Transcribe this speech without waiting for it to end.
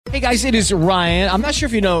Hey guys, it is Ryan. I'm not sure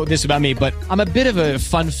if you know this about me, but I'm a bit of a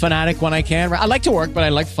fun fanatic when I can. I like to work, but I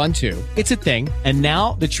like fun too. It's a thing. And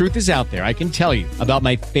now the truth is out there. I can tell you about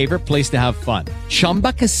my favorite place to have fun.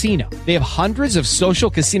 Chumba Casino. They have hundreds of social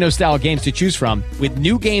casino style games to choose from with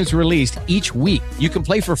new games released each week. You can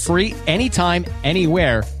play for free anytime,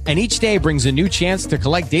 anywhere. And each day brings a new chance to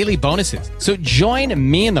collect daily bonuses. So join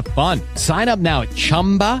me in the fun. Sign up now at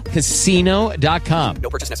ChumbaCasino.com. No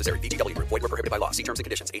purchase necessary. VGW. Void where prohibited by law. See terms and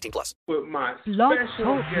conditions. 18+. With my Blog special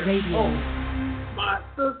Talk guest Radio. host, my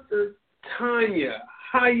sister Tanya.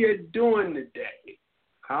 How you doing today?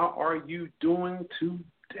 How are you doing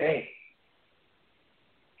today?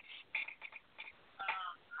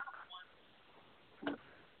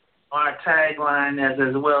 Our tagline is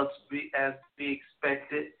as well as be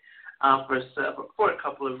expected for a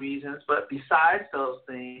couple of reasons. But besides those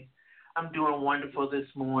things, I'm doing wonderful this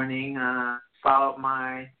morning. Followed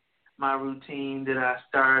my routine that I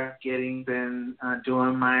started getting, been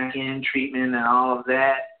doing my skin treatment and all of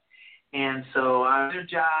that. And so I'm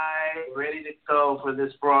energized, ready to go for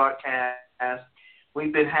this broadcast.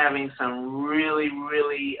 We've been having some really,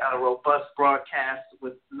 really robust broadcasts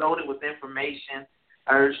loaded with information.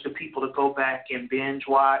 I urge the people to go back and binge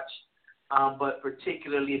watch. But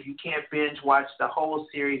particularly if you can't binge watch the whole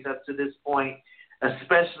series up to this point,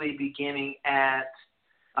 especially beginning at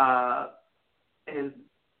in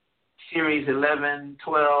Series 11,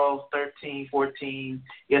 12, 13, 14.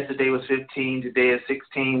 Yesterday was 15. Today is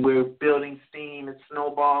 16. We're building steam. It's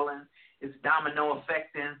snowballing. It's domino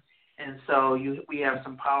affecting. And so we have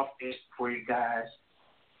some powerful things for you guys.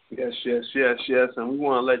 Yes. And we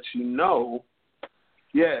want to let you know,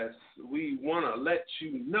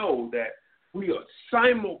 that we are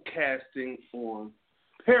simulcasting on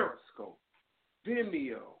Periscope,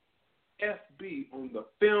 Vimeo, FB, on the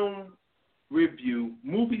Film Review,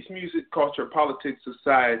 Movies, Music, Culture, Politics,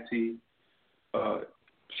 Society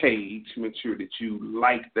page. Make sure that you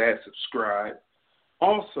like that, subscribe.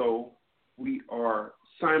 Also, we are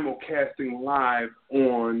simulcasting live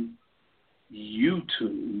on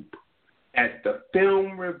YouTube at the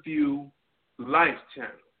Film Review Live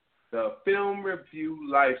channel. The Film Review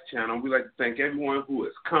Live channel. We'd like to thank everyone who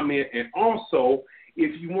has come in. And also,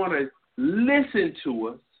 if you want to listen to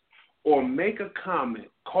us or make a comment,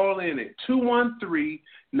 call in at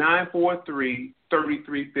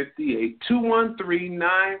 213-943-3358,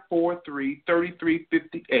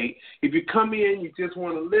 213-943-3358. If you come in, you just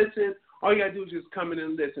want to listen, all you got to do is just come in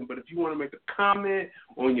and listen. But if you want to make a comment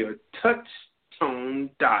on your touch tone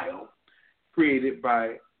dial, created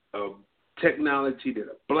by a technology that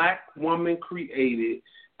a black woman created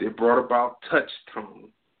that brought about touch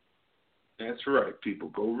tone. That's right, people.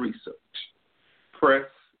 Go research. Press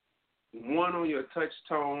 1 on your touch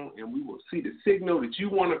tone, and we will see the signal that you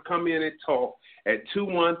want to come in and talk at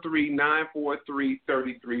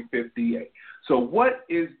 213-943-3358. So what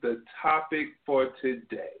is the topic for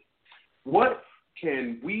today? What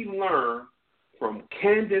can we learn from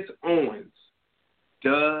Candace Owens?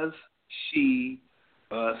 Does she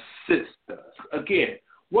assist us? Again,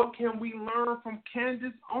 what can we learn from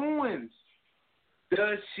Candace Owens?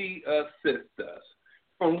 Does she assist us?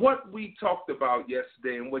 From what we talked about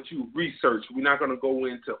yesterday and what you researched, we're not going to go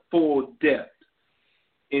into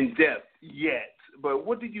in depth yet, but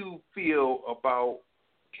what do you feel about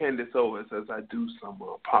Candace Owens as I do some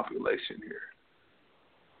population here?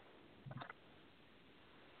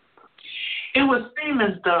 It would seem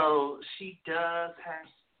as though she does have,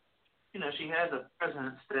 she has a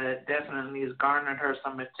presence that definitely has garnered her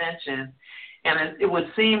some attention. And it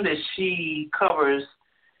would seem that she covers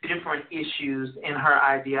different issues in her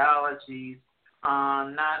ideologies,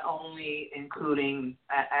 not only including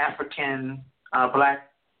African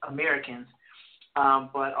Black Americans,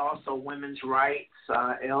 but also women's rights,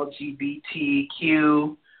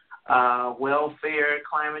 LGBTQ, welfare,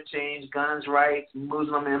 climate change, guns rights,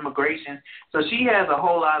 Muslim immigration. So she has a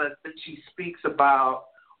whole lot of that she speaks about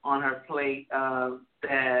on her plate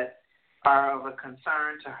that are of a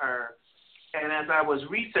concern to her. And as I was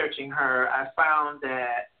researching her, I found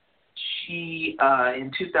that she,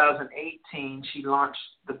 in 2018, she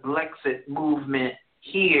launched the Brexit movement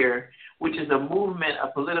here, which is a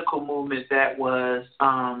political movement that was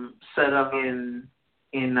set up in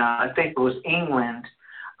I think it was England,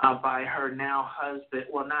 by her now husband.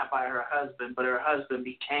 Well, not by her husband, but her husband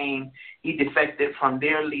he defected from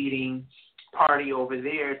their leading party over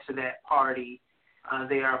there to that party.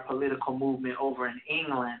 They are a political movement over in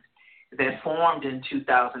England that formed in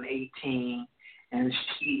 2018, and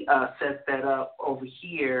she set that up over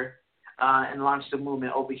here and launched the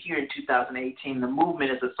movement over here in 2018. The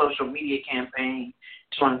movement is a social media campaign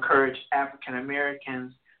to encourage African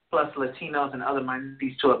Americans plus Latinos and other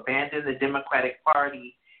minorities to abandon the Democratic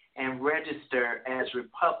Party and register as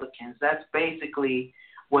Republicans. That's basically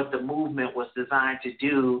what the movement was designed to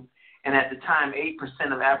do. And at the time,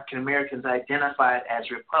 8% of African Americans identified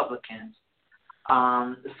as Republicans.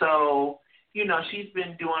 So, you know, she's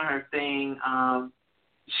been doing her thing.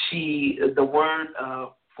 The word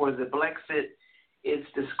for the Brexit, it's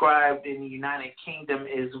described in the United Kingdom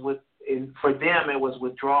for them it was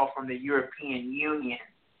withdrawal from the European Union.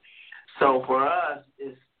 So for us,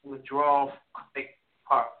 it's withdrawal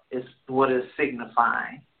is what it's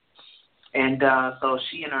signifying. And so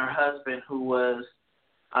she and her husband, who was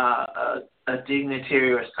a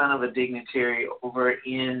dignitary or son of a dignitary over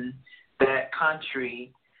in that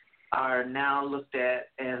country, are now looked at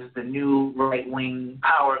as the new right-wing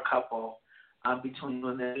power couple between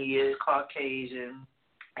when he is Caucasian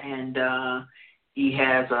and he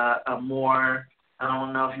has a more, I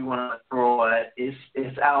don't know if you want to throw it,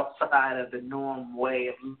 it's outside of the norm way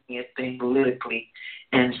of looking at things politically,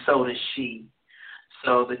 and so does she.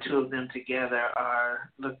 So the two of them together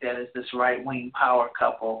are looked at as this right-wing power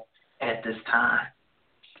couple at this time.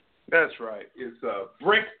 That's right. It's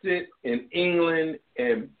Brexit in England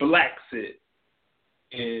and Blacksit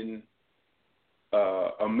in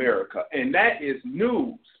America. And that is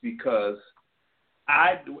news because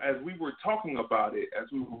as we were talking about it,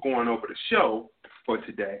 as we were going over the show for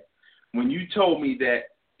today, when you told me that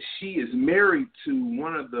she is married to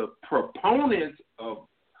one of the proponents of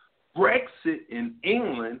Brexit in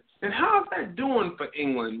England, and how's that doing for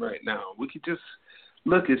England right now? We could just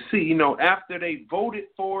look and see. You know, after they voted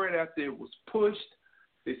for it, after it was pushed,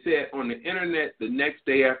 they said on the internet the next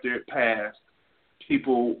day after it passed,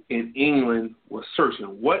 people in England were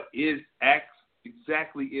searching what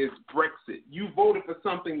exactly is Brexit. You voted for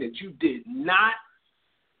something that you did not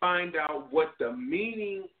find out what the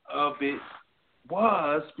meaning of it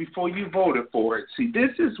was before you voted for it. See,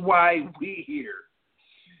 this is why we here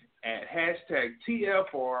at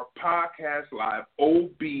 #TFRPodcastLive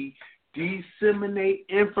OB disseminate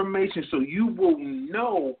information so you will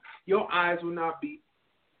know. Your eyes will not be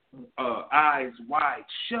eyes wide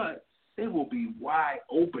shut. They will be wide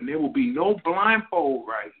open. There will be no blindfold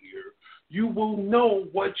right here. You will know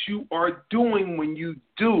what you are doing when you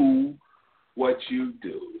do what you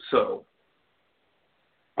do. So,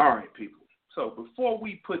 all right, people. So before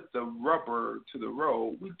we put the rubber to the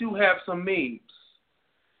road, we do have some memes.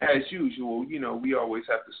 As usual, you know, we always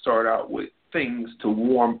have to start out with things to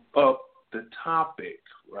warm up the topic,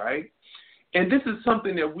 right? And this is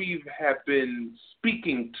something that we have been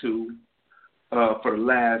speaking to for the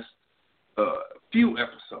last few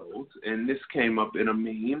episodes, and this came up in a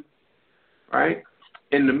meme, right?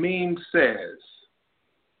 And the meme says,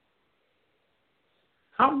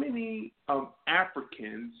 how many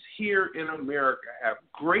Africans here in America have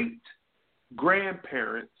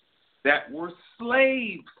great-grandparents that were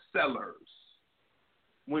slave sellers?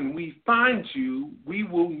 When we find you, you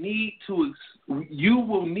will need to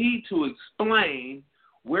explain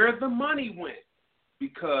where the money went,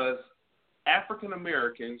 because African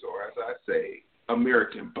Americans, or as I say,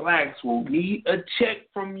 American blacks, will need a check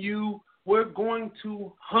from you. We're going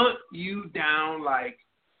to hunt you down like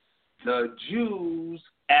the Jews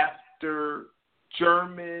after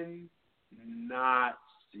German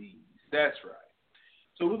Nazis. That's right.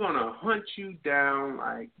 So we're going to hunt you down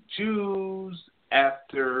like Jews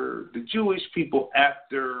after the Jewish people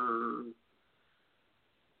after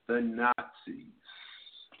the Nazis.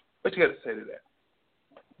 What you got to say to that?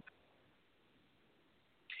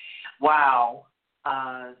 Wow.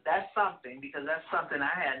 That's something, because that's something I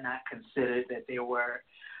had not considered, that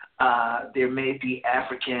there may be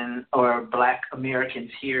African or Black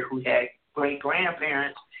Americans here who had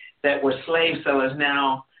great-grandparents that were slave sellers.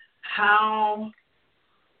 Now, how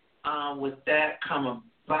would that come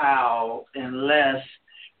about unless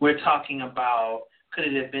we're talking about, could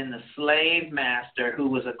it have been the slave master who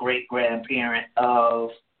was a great-grandparent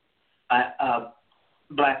of a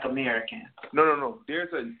Black American? No.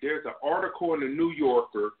 There's an article in the New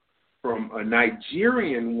Yorker from a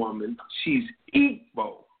Nigerian woman. She's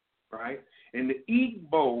Igbo, right? And the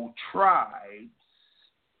Igbo tribe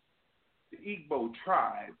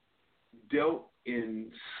dealt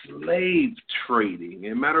in slave trading.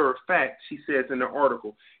 And matter of fact, she says in the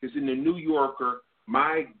article, it's in the New Yorker,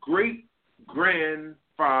 my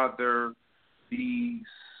great-grandfather, the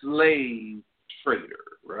slave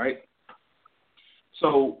trader, right?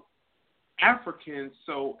 So African,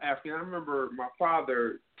 I remember my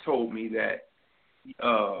father told me that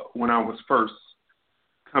when I was first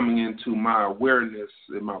coming into my awareness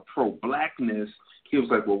and my pro-blackness, he was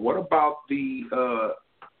like, well, what about the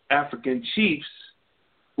African chiefs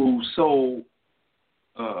who sold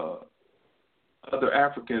other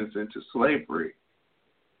Africans into slavery.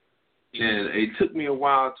 And it took me a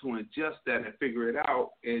while to ingest that and figure it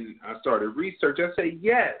out. And I started research. I said,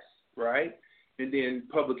 yes, right? And then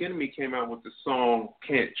Public Enemy came out with the song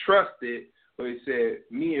Can't Trust It, where he said,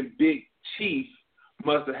 me and Big Chief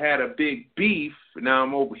must have had a big beef. Now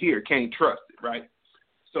I'm over here, can't trust it, right?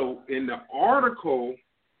 So in the article,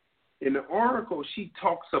 she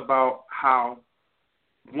talks about how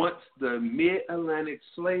once the mid-Atlantic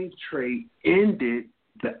slave trade ended,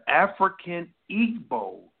 the African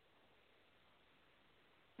Igbo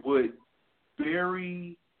would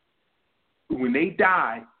bury, when they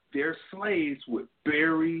died, their slaves would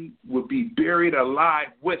be buried alive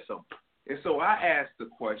with them. And so I asked the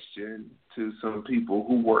question to some people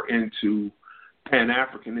who were into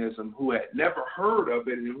Pan-Africanism, who had never heard of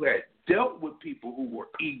it and who had dealt with people who were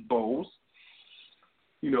Igbos,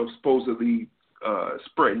 supposedly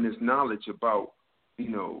spreading this knowledge about,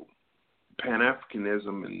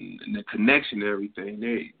 Pan-Africanism and the connection and everything.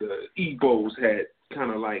 The Igbos had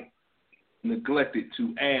kind of like neglected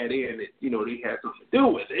to add in that, they had something to do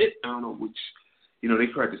with it. I don't know which, they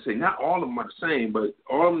tried to say not all of them are the same, but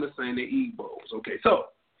all of them are the same, they're Igbos. Okay, so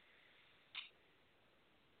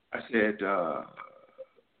I said,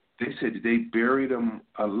 they said that they buried them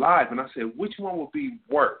alive. And I said, which one would be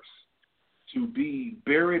worse? To be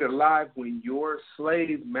buried alive when your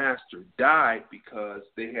slave master died because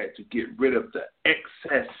they had to get rid of the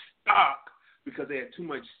excess stock because they had too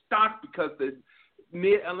much stock because the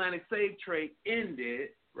mid-Atlantic slave trade ended,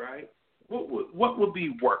 right? What would be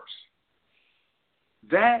worse?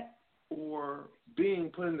 That or being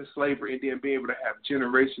put into slavery and then being able to have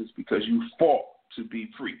generations because you fought to be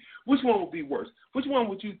free? Which one would be worse? Which one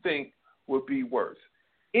would you think would be worse?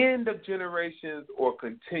 End of generations or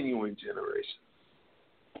continuing generations?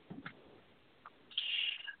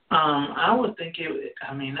 I would think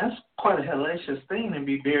that's quite a hellacious thing to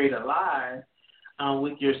be buried alive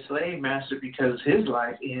with your slave master because his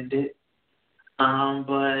life ended.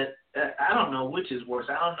 But I don't know which is worse.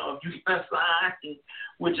 I don't know if you can decide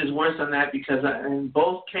which is worse on that because in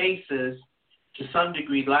both cases, to some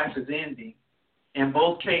degree, life is ending. In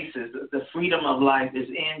both cases, the freedom of life is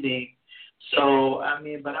ending. So,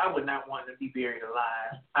 but I would not want to be buried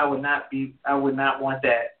alive. I would not want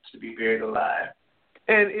that to be buried alive.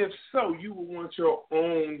 And if so, you would want your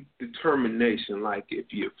own determination. Like if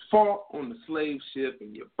you fought on the slave ship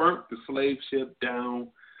and you burnt the slave ship down,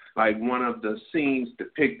 like one of the scenes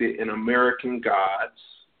depicted in American Gods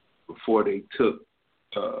before they took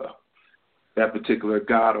that particular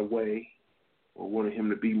god away or wanted him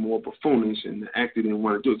to be more buffoonish and the actor didn't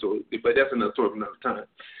want to do it. So, but that's another story for another time.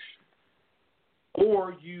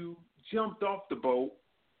 Or you jumped off the boat,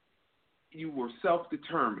 you were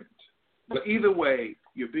self-determined. But either way,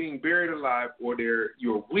 you're being buried alive or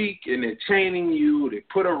you're weak and they're chaining you, they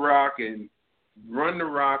put a rock and run the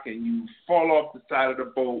rock and you fall off the side of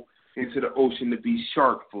the boat into the ocean to be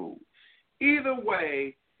shark food. Either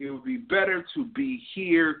way, it would be better to be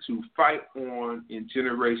here to fight on in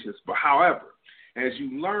generations. But however, as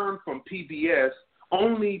you learn from PBS,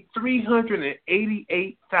 only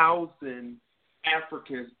 388,000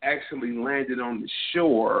 Africans actually landed on the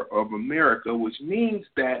shore of America, which means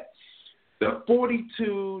that the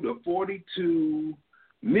 42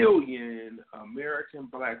 million American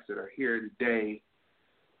blacks that are here today,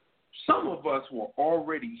 some of us were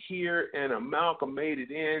already here and amalgamated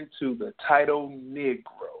into the title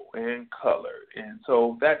Negro and colored. And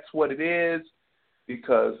so that's what it is,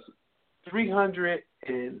 because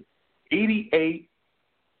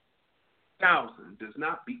 388,000 does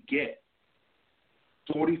not beget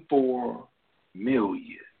 44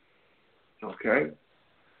 million. Okay?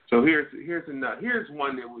 So here's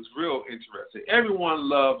one that was real interesting. Everyone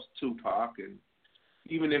loves Tupac, and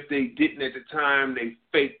even if they didn't at the time, they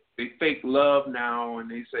fake love now,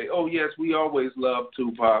 and they say, "Oh yes, we always loved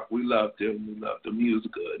Tupac. We loved him. We loved him. He was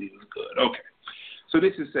good. He was good." Okay. So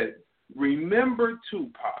this is said, remember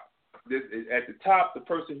Tupac. This is at the top. The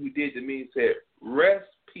person who did the meme said, "Rest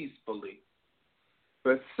peacefully."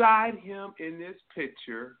 Beside him in this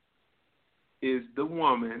picture is the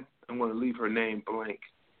woman. I'm going to leave her name blank.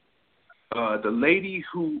 The lady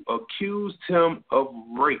who accused him of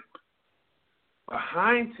rape.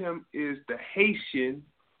 Behind him is the Haitian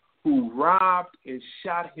who robbed and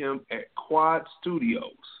shot him at Quad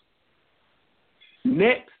Studios.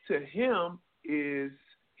 Next to him is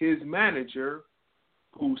his manager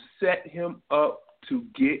who set him up to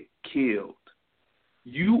get killed.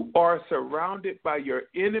 You are surrounded by your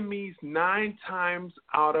enemies 9 times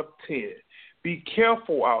out of 10. Be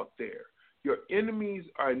careful out there. Your enemies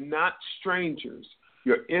are not strangers.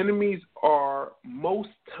 Your enemies are most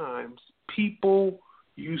times people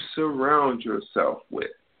you surround yourself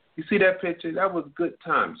with. You see that picture? That was good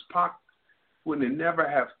times. Pac would have never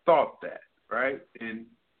have thought that, right? And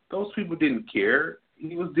those people didn't care.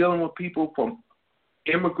 He was dealing with people from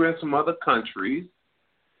immigrants from other countries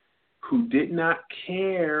who did not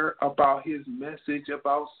care about his message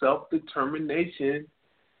about self-determination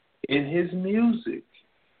in his music.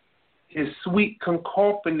 His sweet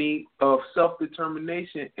cacophony of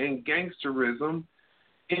self-determination and gangsterism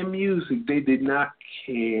in music. They did not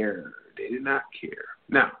care. They did not care.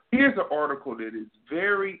 Now, here's an article that is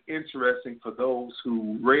very interesting for those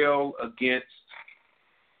who rail against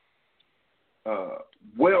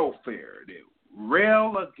welfare. They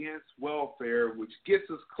rail against welfare, which gets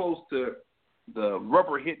us close to the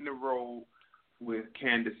rubber hitting the road with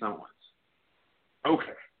Candace Owens.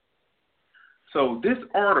 Okay. So this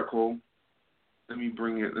article, let me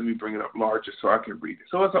bring it up larger so I can read it.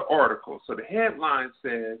 So it's an article. So the headline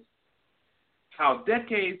says, how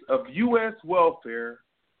decades of U.S. welfare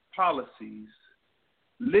policies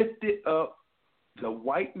lifted up the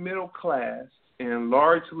white middle class and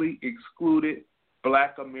largely excluded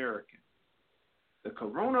Black Americans. The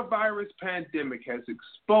coronavirus pandemic has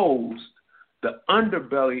exposed the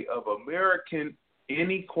underbelly of American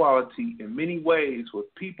inequality in many ways, with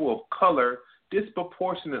people of color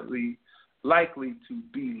disproportionately likely to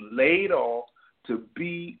be laid off, to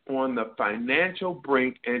be on the financial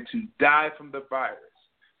brink, and to die from the virus.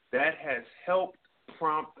 That has helped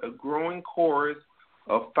prompt a growing chorus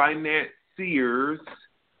of financiers,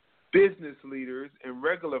 business leaders, and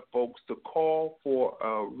regular folks to call for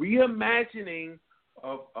a reimagining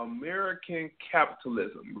of American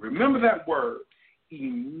capitalism. Remember that word,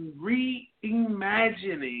 reimagining.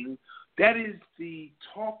 That is the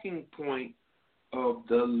talking point of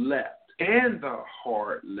the left and the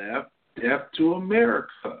hard left, deaf to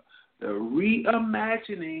America. The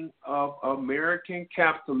reimagining of American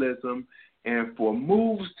capitalism, and for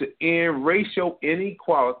moves to end racial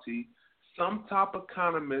inequality. Some top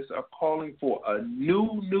economists are calling for a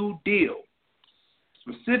New Deal,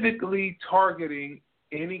 specifically targeting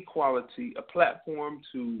inequality, a platform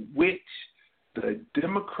to which the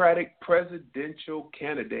Democratic presidential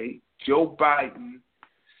candidate, Joe Biden,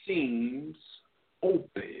 seems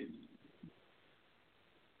open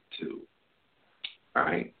to. All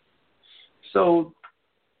right? So,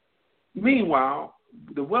 meanwhile,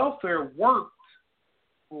 the welfare worked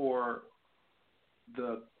for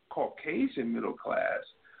the Caucasian middle class,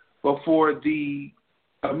 but for the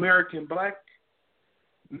American Black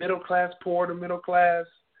middle class, poor to middle class,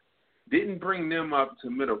 didn't bring them up to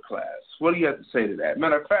middle class. What do you have to say to that?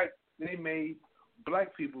 Matter of fact, they made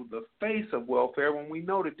Black people the face of welfare when we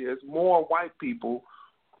know that there's more white people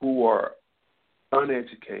who are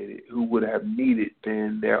uneducated who would have needed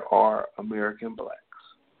than there are American Blacks.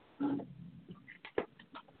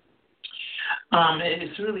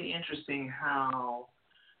 It's really interesting how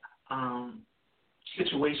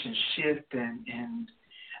situations shift and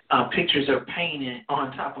pictures are painted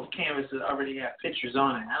on top of canvas that already have pictures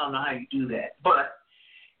on it. I don't know how you do that. But,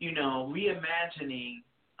 reimagining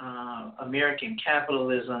American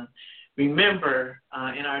capitalism. Remember,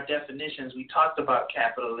 in our definitions, we talked about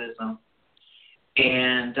capitalism,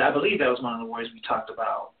 and I believe that was one of the words we talked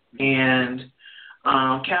about. And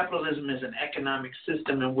capitalism is an economic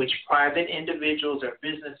system in which private individuals or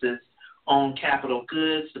businesses own capital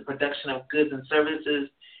goods. The production of goods and services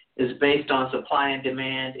is based on supply and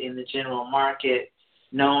demand in the general market,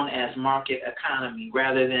 known as market economy,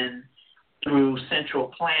 rather than through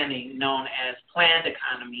central planning, known as planned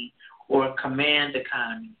economy or command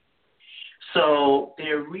economy. So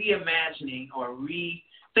they're reimagining or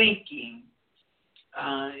rethinking,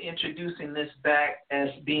 introducing this back as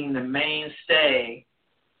being the mainstay,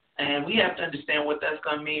 and we have to understand what that's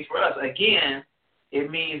going to mean for us. Again, it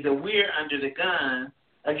means that we're under the gun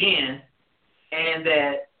again, and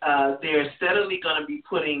that they're steadily going to be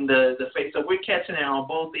putting the face. So we're catching it on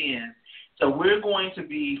both ends. So we're going to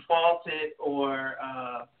be faulted or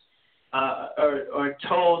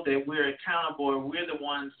told that we're accountable, or we're the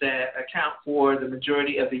ones that account for the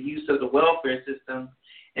majority of the use of the welfare system,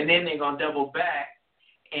 and then they're going to double back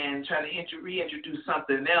and try to reintroduce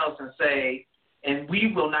something else and say, and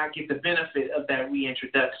we will not get the benefit of that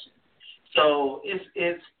reintroduction. So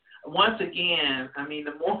it's once again, I mean,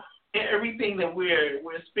 the more everything that we're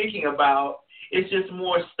speaking about, it's just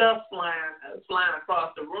more stuff flying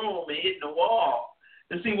across the room and hitting the wall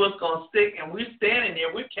to see what's going to stick. And we're standing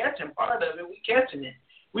there. We're catching part of it. We're catching it.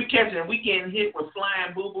 We're catching it. We're getting hit with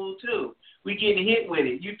flying boo-boo, too. We're getting hit with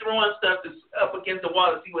it. You're throwing stuff that's up against the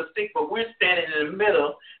wall to see what sticks, but we're standing in the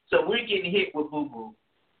middle, so we're getting hit with boo-boo.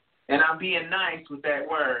 And I'm being nice with that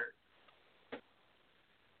word.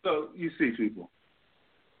 So, you see, people,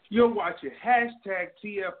 you're watching hashtag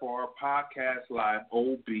TFRPodcastLive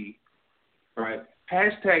OB, right?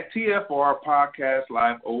 Hashtag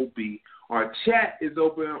TFRPodcastLive OB. Our chat is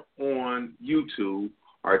open on YouTube.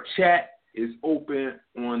 Our chat is open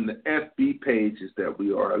on the FB pages that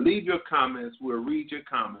we are. Leave your comments. We'll read your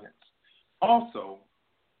comments. Also,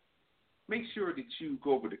 make sure that you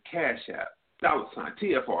go over to Cash App,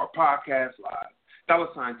 $TFR Podcast Live,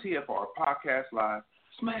 $TFR Podcast Live.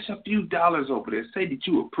 Smash a few dollars over there. Say that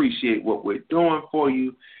you appreciate what we're doing for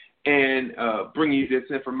you and bring you this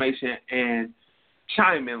information and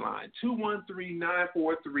chime in line,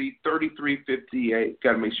 213-943-3358.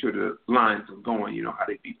 Got to make sure the lines are going. You know how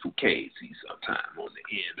they be fugazi sometime on the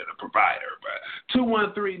end of the provider. But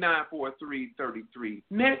 213-943-33.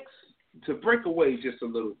 Next, to break away just a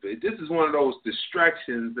little bit, this is one of those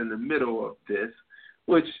distractions in the middle of this,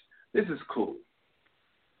 which this is cool.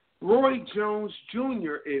 Roy Jones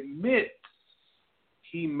Jr. admits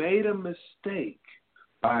he made a mistake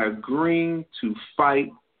by agreeing to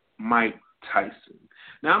fight Mike Tyson.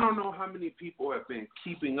 Now, I don't know how many people have been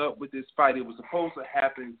keeping up with this fight. It was supposed to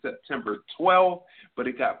happen September 12th, but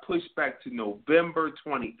it got pushed back to November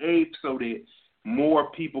 28th so that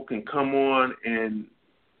more people can come on and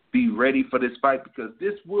be ready for this fight, because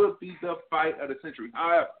this would be the fight of the century.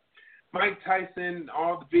 However, Mike Tyson,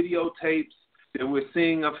 all the videotapes that we're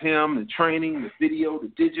seeing of him, the training, the video, the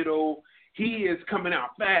digital, he is coming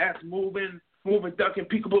out fast, moving, ducking,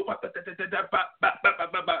 peekaboo,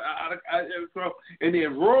 and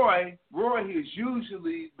then Roy is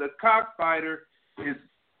usually the cockfighter.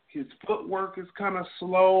 His footwork is kind of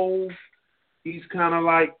slow. He's kind of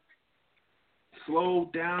like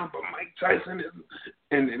slowed down, but Mike Tyson is,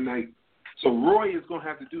 and like, so Roy is gonna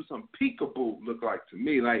have to do some peekaboo. Look like to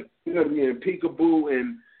me, like he's gonna be in peekaboo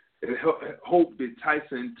and hope that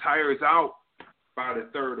Tyson tires out by the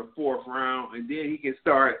third or fourth round, and then he can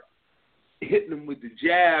start hitting him with the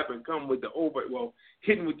jab and come with the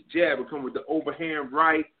hitting with the jab and come with the overhand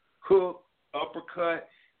right hook, uppercut,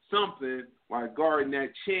 something while guarding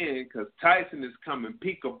that chin, because Tyson is coming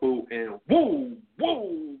peekaboo and woo,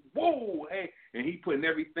 hey, and he putting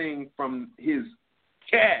everything from his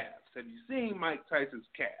calves. Have you seen Mike Tyson's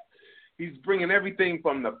calves? He's bringing everything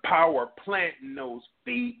from the power planting those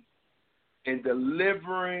feet and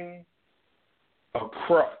delivering a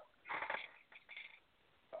crutch.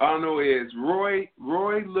 I don't know, Roy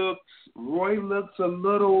looks a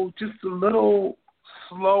little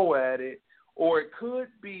slow at it, or it could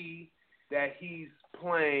be that he's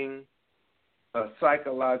playing a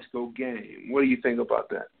psychological game. What do you think about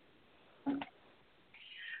that?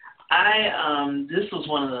 This was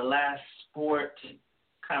one of the last sport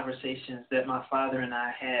conversations that my father and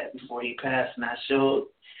I had before he passed, and I showed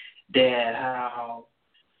Dad how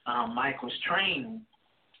Mike was training.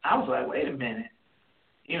 I was like, wait a minute,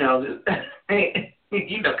 because I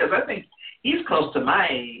think he's close to my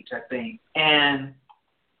age, I think, and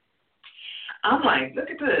I'm like, look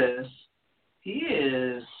at this. He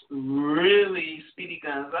is really Speedy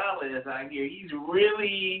Gonzalez out here. He's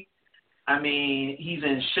really, he's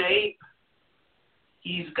in shape.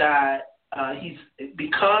 He's got,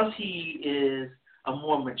 because he is a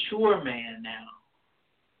more mature man now,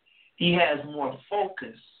 he has more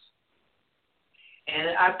focus.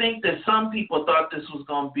 And I think that some people thought this was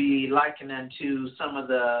going to be likened unto some of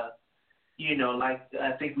the, like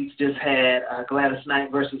I think we just had Gladys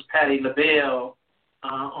Knight versus Patti LaBelle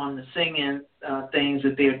on the singing things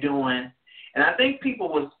that they're doing. And I think people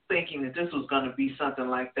was thinking that this was going to be something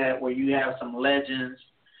like that, where you have some legends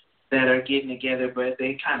that are getting together, but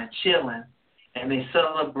they kind of chilling and they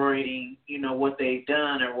celebrating, what they've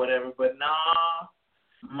done or whatever. But nah,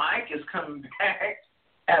 Mike is coming back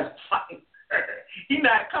as a fighter. He's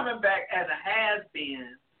not coming back as a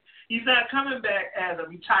has-been. He's not coming back as a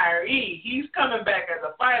retiree. He's coming back as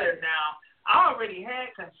a fighter now. I already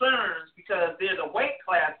had concerns because there's a weight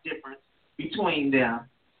class difference between them.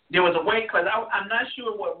 There was a weight class. I'm not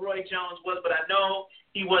sure what Roy Jones was, but I know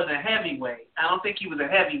he was a heavyweight. I don't think he was a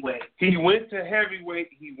heavyweight. He went to heavyweight,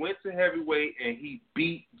 and he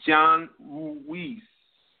beat John Ruiz.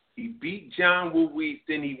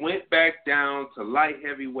 Then he went back down to light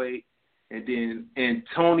heavyweight, and then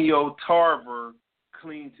Antonio Tarver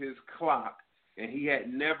cleaned his clock, and he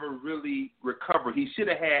had never really recovered. He should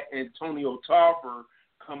have had Antonio Tarver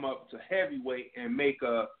come up to heavyweight and make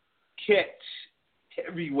a catch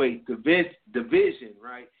heavyweight division,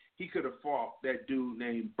 right? He could have fought that dude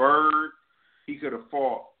named Bird. He could have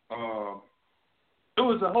fought there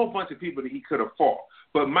was a whole bunch of people that he could have fought.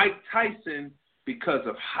 But Mike Tyson, because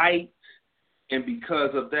of height And because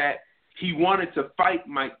of that, he wanted to fight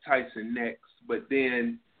Mike Tyson next, but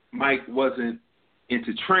then Mike wasn't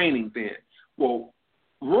into training then. Well,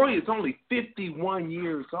 Roy is only 51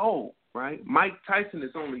 years old, right? Mike Tyson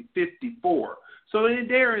is only 54. So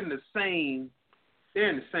they're in the same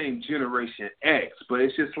Generation X, but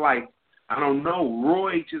it's just like, I don't know,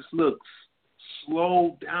 Roy just looks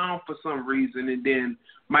slowed down for some reason, and then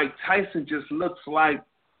Mike Tyson just looks like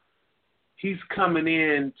he's coming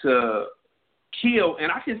in to kill.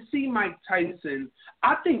 And I can see Mike Tyson.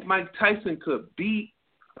 I think Mike Tyson could beat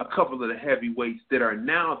a couple of the heavyweights that are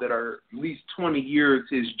at least 20 years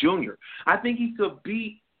his junior. I think he could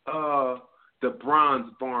beat the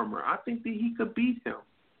Bronze Bomber. I think that he could beat him,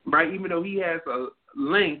 right? Even though he has a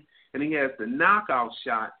length and he has the knockout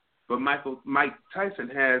shot, but Mike Tyson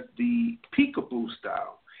has the peekaboo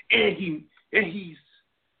style, and he's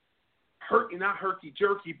not herky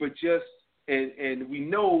jerky, but just and we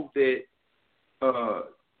know that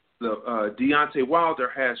Deontay Wilder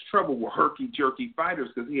has trouble with herky jerky fighters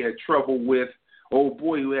because he had trouble with old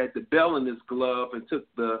boy who had the bell in his glove and took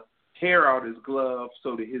the hair out of his glove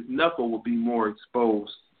so that his knuckle would be more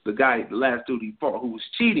exposed. The last dude he fought who was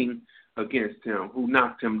cheating against him, who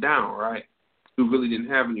knocked him down, right? Who really didn't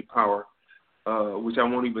have any power, which I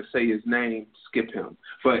won't even say his name, skip him.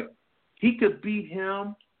 But he could beat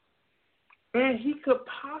him, and he could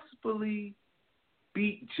possibly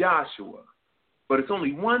beat Joshua. But it's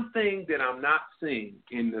only one thing that I'm not seeing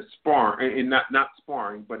in the sparring, not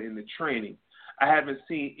sparring, but in the training. I haven't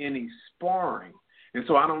seen any sparring. And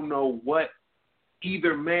so I don't know what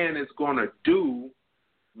either man is going to do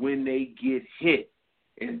when they get hit.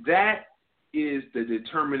 And that is the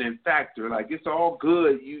determining factor. Like, it's all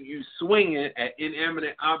good. You swing it at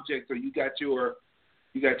inanimate objects, or you got your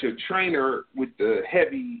trainer with the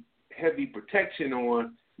heavy protection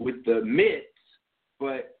on with the mitts.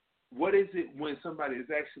 But what is it when somebody is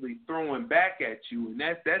actually throwing back at you? And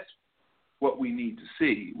that's what we need to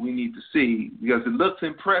see. We need to see, because it looks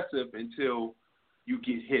impressive until you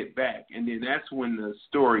get hit back, and then that's when the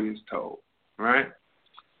story is told, right?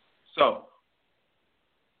 So,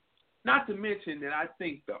 not to mention that I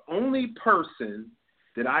think the only person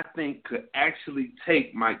that I think could actually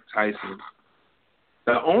take Mike Tyson,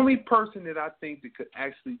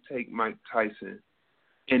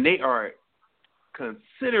 and they are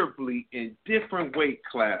considerably in different weight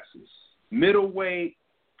classes, middleweight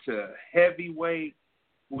to heavyweight,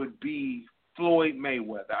 would be Floyd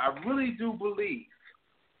Mayweather. I really do believe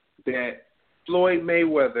that Floyd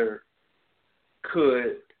Mayweather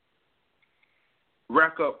could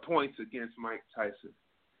rack up points against Mike Tyson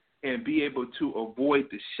and be able to avoid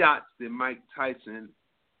the shots that Mike Tyson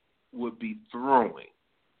would be throwing.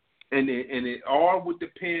 And it all would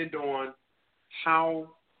depend on how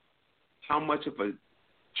much of a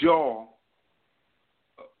jaw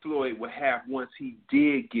Floyd would have once he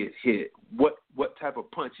did get hit. What type of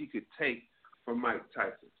punch he could take from Mike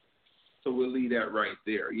Tyson. So we'll leave that right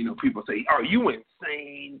there. You know, people say, "Are you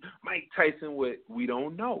insane?" Mike Tyson would. We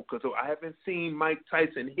don't know, because I haven't seen Mike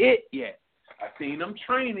Tyson hit yet. I've seen him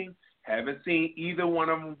training. Haven't seen either one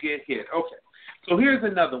of them get hit. Okay. So here's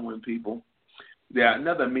another one, people. Yeah,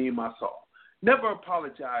 another meme I saw. Never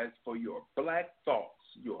apologize for your black thoughts,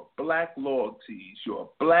 your black loyalties,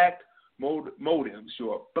 your black motives,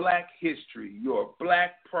 your black history, your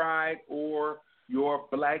black pride, or your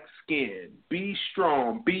black skin. Be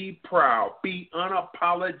strong, be proud, be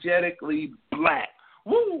unapologetically black.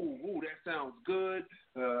 Woo, that sounds good.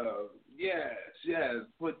 Yes.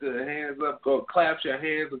 Put the hands up, go clap your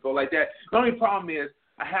hands and go like that. The only problem is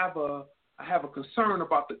I have a concern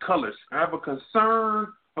about the colors. I have a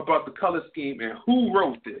concern about the color scheme and who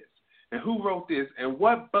wrote this. And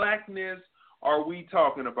what blackness are we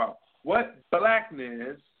talking about? What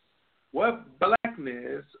blackness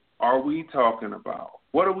are we talking about?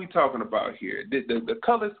 What are we talking about here? The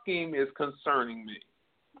color scheme is concerning me.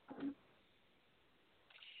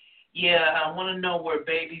 Yeah, I want to know where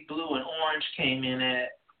baby blue and orange came in at,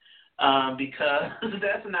 because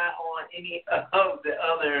that's not on any of the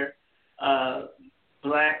other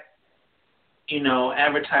black,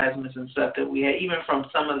 advertisements and stuff that we had, even from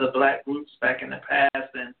some of the black groups back in the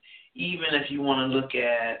past. And even if you want to look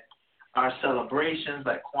at our celebrations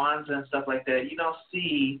like Kwanzaa and stuff like that, you don't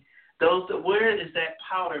see those. Where is that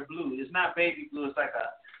powder blue? It's not baby blue. It's like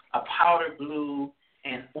a powder blue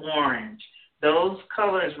and orange. Those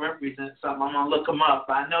colors represent something. I'm going to look them up.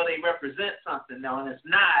 But I know they represent something, though, and it's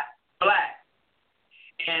not black.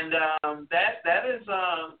 And that is,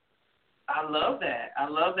 I love that. I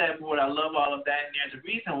love that word. I love all of that. And there's a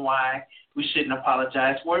reason why we shouldn't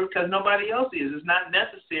apologize for it, because nobody else is. It's not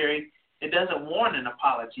necessary It doesn't warrant an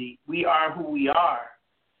apology. We are who we are.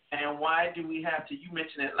 And why do we have to, you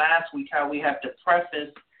mentioned it last week, how we have to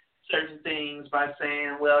preface certain things by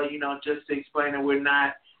saying, well, just to explain that we're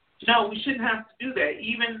not. No, we shouldn't have to do that.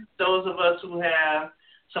 Even those of us who have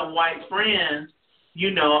some white friends,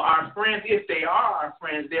 our friends, if they are our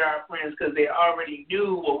friends, they're our friends because they already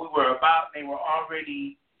knew what we were about. And they were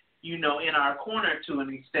already, in our corner to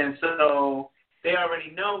an extent. So they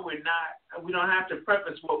already know we don't have to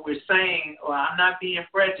preface what we're saying. Well, I'm not being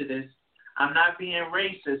prejudiced. I'm not being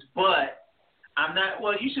racist, but I'm not,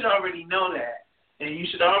 well, you should already know that. And you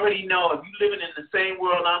should already know if you're living in the same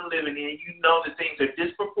world I'm living in, you know that things are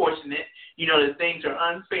disproportionate, you know that things are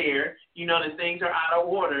unfair, you know that things are out of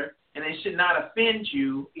order, and it should not offend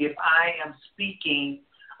you if I am speaking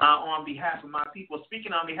on behalf of my people.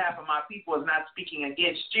 Speaking on behalf of my people is not speaking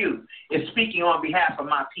against you. It's speaking on behalf of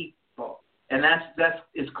my people. And that's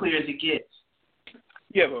as clear as it gets.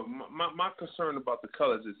 Yeah, but my concern about the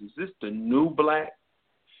colors is this the new black?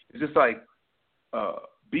 Is this like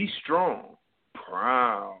be strong,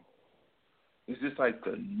 proud? Is this like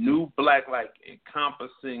the new black, like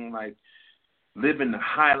encompassing, like living the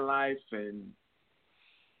high life and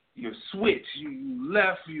your switch? You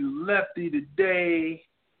lefty today,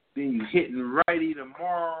 then you hitting righty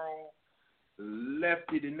tomorrow,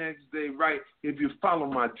 lefty the next day, right? If you follow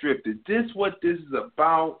my drift, is this what this is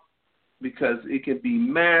about? Because it can be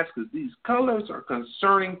masked, because these colors are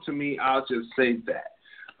concerning to me. I'll just say that.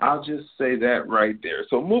 I'll just say that right there.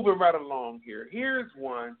 So moving right along here. Here's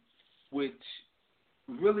one which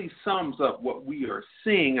really sums up what we are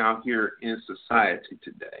seeing out here in society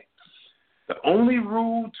today. The only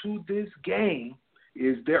rule to this game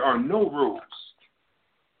is there are no rules.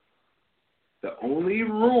 The only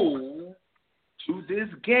rule to this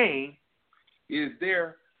game is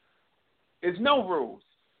there is no rules.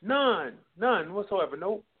 None whatsoever.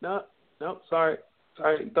 Nope, sorry.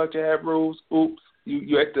 You thought you had rules. Oops.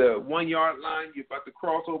 You're at the 1 yard line. You're about to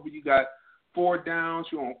cross over. You got 4 downs.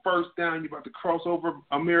 You're on first down. You're about to cross over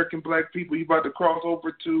American black people. You're about to cross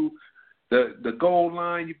over to the goal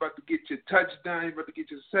line. You're about to get your touchdown. You're about to get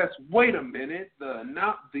your success. Wait a minute.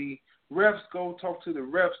 The refs go talk to the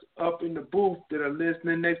refs up in the booth that are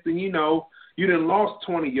listening. Next thing you know, you done lost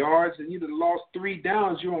 20 yards and you done lost 3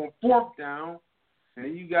 downs. You're on 4th down.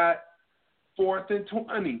 And you got 4th and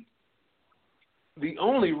 20. The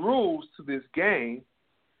only rules to this game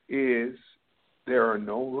is there are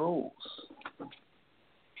no rules.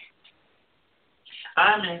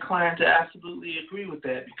 I'm inclined to absolutely agree with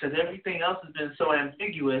that because everything else has been so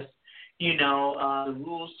ambiguous. The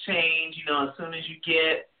rules change, as soon as you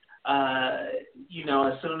get,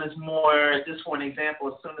 as soon as more, just for an example,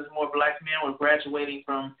 as soon as more black men were graduating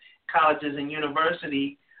from colleges and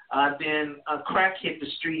university, then crack hit the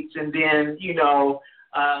streets, and then,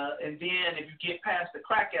 and then if you get past the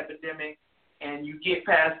crack epidemic and you get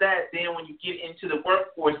past that, then when you get into the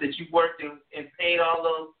workforce that you worked and paid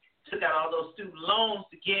took out all those student loans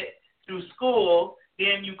to get through school,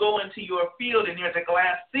 then you go into your field and there's a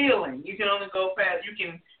glass ceiling. You can only go past, you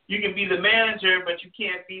can be the manager, but you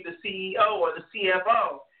can't be the CEO or the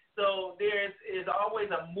CFO. So there is always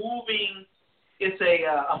a moving, it's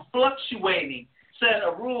a fluctuating set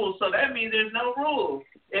of rules. So that means there's no rules.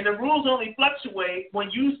 And the rules only fluctuate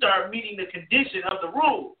when you start meeting the condition of the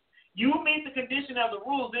rules. You meet the condition of the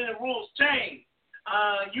rules, then the rules change.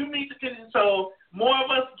 You meet the condition. So more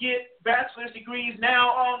of us get bachelor's degrees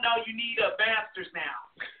now. Oh, no, you need a master's now.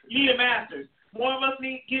 You need a master's. More of us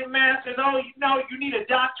get masters. Oh, no, you need a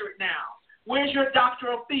doctorate now. Where's your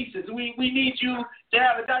doctoral thesis? We need you to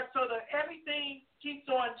have a doctorate. So that everything keeps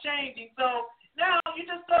on changing. So now you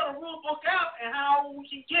just throw the rule book out, and how we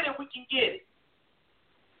can get it, we can get it.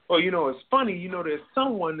 Well, it's funny. There's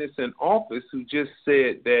someone that's in office who just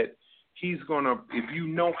said that he's going to, if you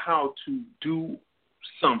know how to do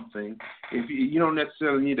something, if you don't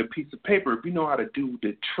necessarily need a piece of paper, if you know how to do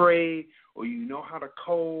the trade, or you know how to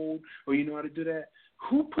code, or you know how to do that,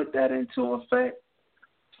 who put that into effect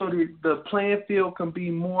so the playing field can be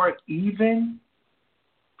more even?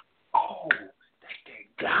 Oh,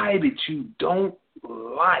 that guy that you don't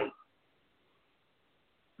like,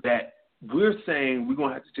 that we're saying we're going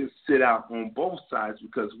to have to just sit out on both sides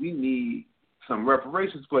because we need some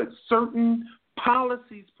reparations, but certain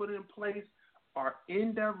policies put in place are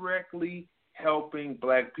indirectly helping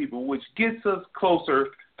black people, which gets us closer.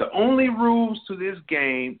 The only rules to this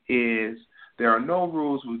game is there are no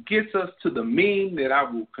rules, which gets us to the meme that I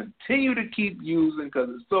will continue to keep using because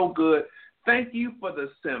it's so good. Thank you for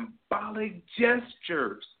the symbolic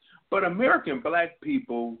gestures. But American black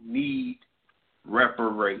people need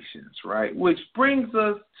reparations, right? Which brings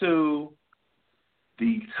us to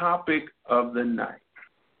the topic of the night.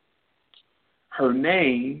 Her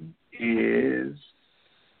name is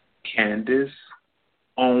Candace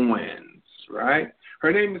Owens, right?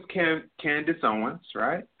 Her name is Candace Owens,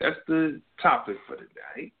 right? That's the topic for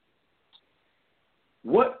tonight.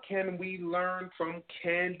 What can we learn from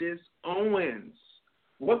Candace Owens?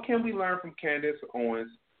 What can we learn from Candace Owens?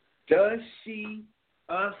 Does she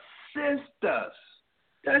assist us?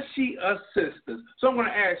 Does she assist us? So I'm going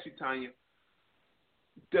to ask you, Tanya,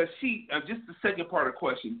 does she, just the second part of the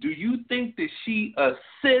question, do you think that she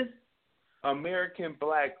assists American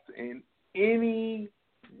blacks in any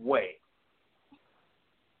way?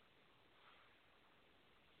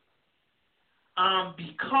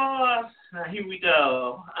 Because, now here we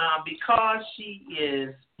go, because she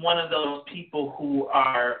is one of those people who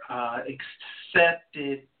are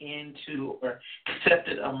accepted into or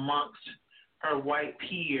accepted amongst her white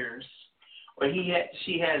peers, or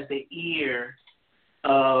she has the ear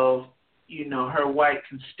of, her white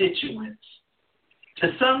constituents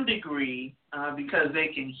to some degree, because they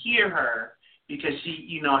can hear her, because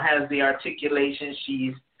she, has the articulation,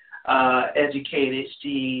 she's educated,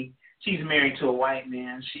 she's married to a white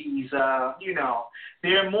man. She's,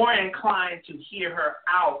 they're more inclined to hear her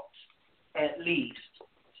out, at least.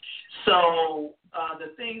 So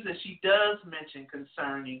the things that she does mention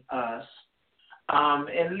concerning us,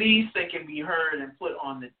 at least they can be heard and put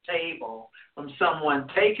on the table from someone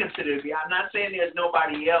they consider to be. I'm not saying there's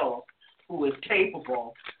nobody else who is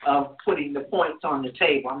capable of putting the points on the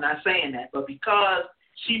table. I'm not saying that. But because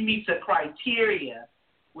she meets a criteria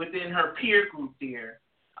within her peer group there,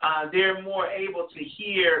 they're more able to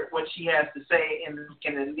hear what she has to say and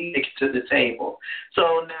can at least get to the table.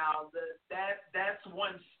 So now that's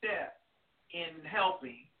one step in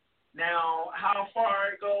helping. Now, how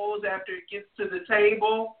far it goes after it gets to the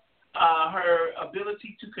table, her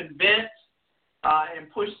ability to convince and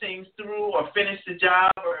push things through or finish the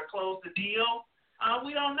job or close the deal,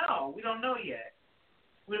 we don't know. We don't know yet.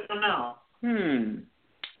 We don't know.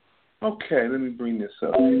 Okay, let me bring this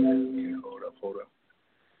up. Hold up.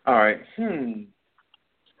 All right.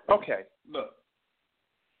 Okay, look.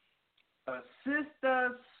 Assist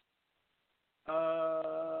us,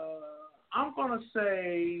 I'm going to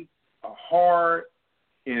say a hard,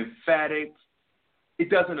 emphatic, it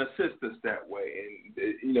doesn't assist us that way.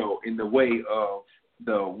 And, in the way of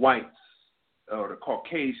the whites or the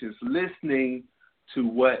Caucasians listening to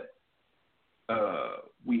what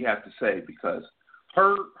we have to say, because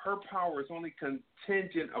her power is only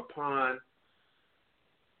contingent upon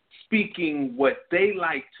speaking what they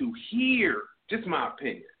like to hear. Just my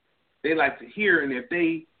opinion. They like to hear, and if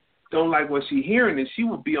they don't like what she's hearing, then she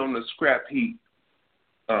would be on the scrap heap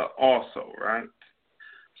also, right?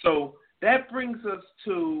 So that brings us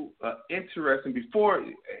to interesting. Before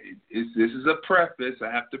this is a preface. I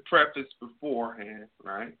have to preface beforehand,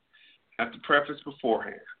 right?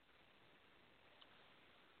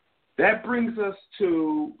 That brings us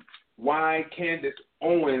to why Candace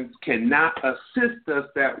Owens cannot assist us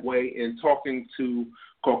that way in talking to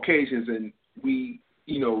Caucasians. And we,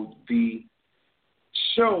 the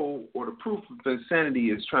show or the proof of insanity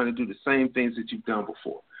is trying to do the same things that you've done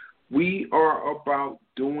before. We are about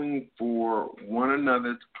doing for one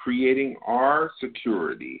another, creating our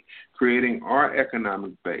security, creating our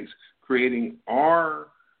economic base, creating our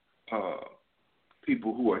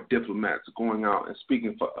people who are diplomats going out and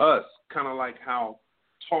speaking for us, kind of like how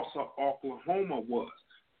Tulsa, Oklahoma was.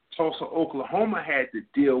 Tulsa, Oklahoma had to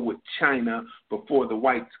deal with China before the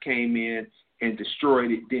whites came in and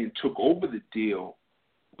destroyed it, then took over the deal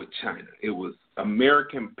with China. It was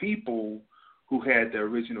American people who had the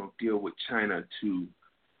original deal with China to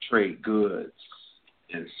trade goods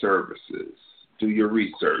and services. Do your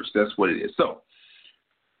research. That's what it is. So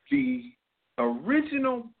the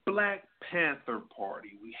original Black Panther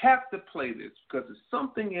Party, we have to play this because there's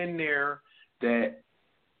something in there that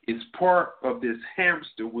is part of this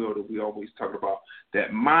hamster wheel that we always talk about,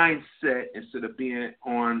 that mindset instead of being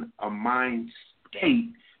on a mind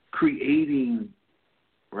state, creating,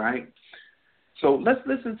 right? So let's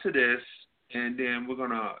listen to this, and then we're going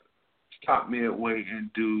to stop midway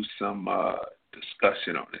and do some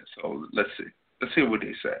discussion on it. So let's see. Let's hear what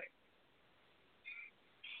they say.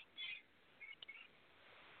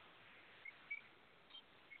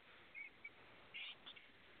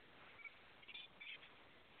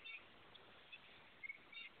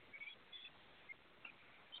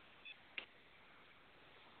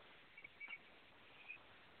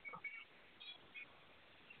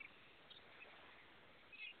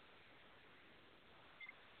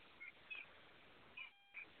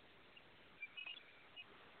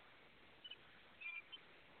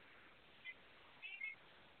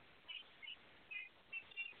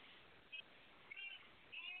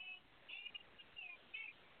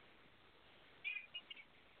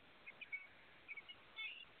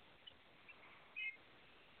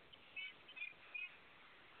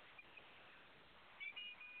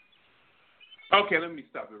 Okay, let me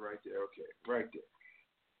stop it right there. Okay, right there.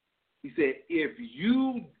 He said, if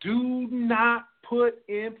you do not put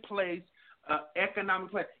in place an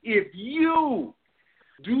economic plan, if you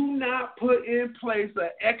do not put in place an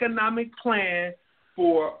economic plan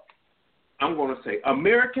for, I'm going to say,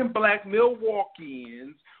 American black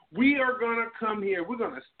Milwaukeeans, we are going to come here, we're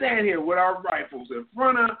going to stand here with our rifles in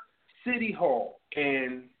front of City Hall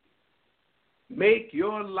and make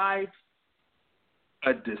your life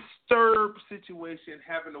a disturbed situation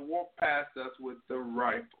having to walk past us with the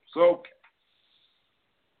rifles. Okay.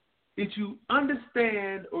 Did you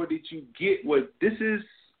understand or did you get what this is?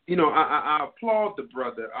 You know, I applaud the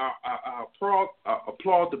brother. I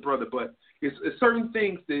applaud the brother, but it's certain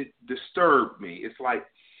things that disturb me. It's like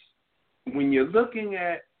when you're looking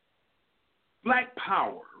at Black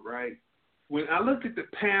Power, right? When I look at the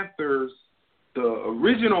Panthers, the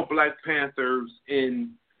original Black Panthers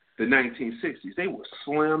in the 1960s, they were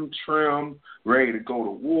slim, trim, ready to go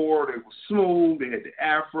to war. They were smooth. They had the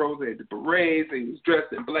afros. They had the berets. They was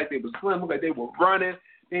dressed in black. They were slim. Like they were running.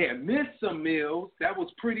 They had missed some meals. That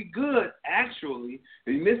was pretty good, actually.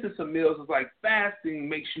 And missing some meals is like fasting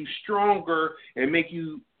makes you stronger and make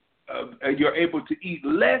you you're able to eat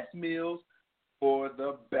less meals for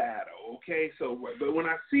the battle. Okay, so but when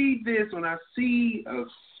I see this, when I see a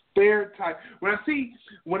spare tire, when I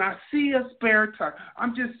see a spare tire,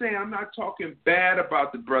 I'm just saying, I'm not talking bad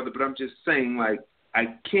about the brother, but I'm just saying, like,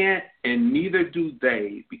 I can't, and neither do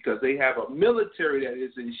they, because they have a military that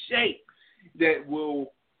is in shape that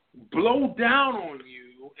will blow down on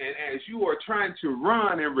you, and as you are trying to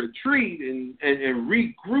run and retreat and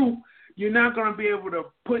regroup, you're not going to be able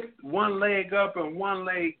to put one leg up and one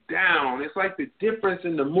leg down. It's like the difference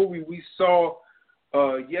in the movie we saw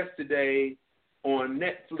yesterday on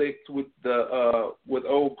Netflix with the with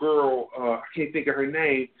old girl, I can't think of her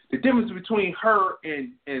name. The difference between her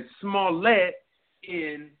and Smollett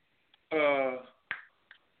in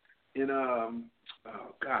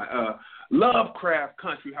Lovecraft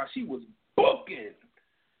Country, how she was booking it.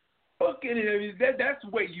 That's the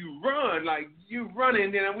way you run. Like you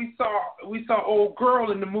running, and we saw old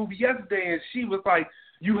girl in the movie yesterday, and she was like,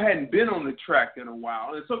 you hadn't been on the track in a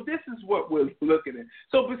while. And so this is what we're looking at.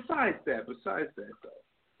 So besides that though,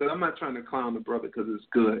 because I'm not trying to clown the brother because it's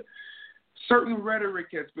good, certain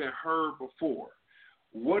rhetoric has been heard before.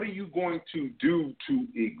 What are you going to do to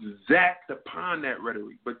exact upon that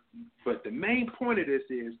rhetoric? But the main point of this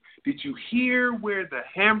is, did you hear where the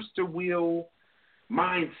hamster wheel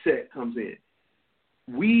mindset comes in?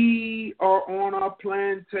 We are on our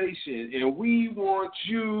plantation, and we want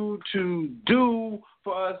you to do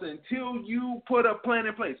for us until you put a plan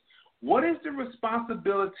in place. What is the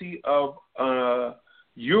responsibility of a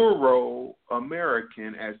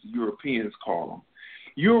Euro-American, as the Europeans call them,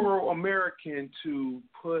 Euro-American, to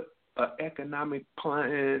put an economic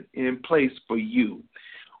plan in place for you?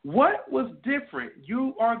 What was different?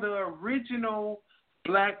 You are the original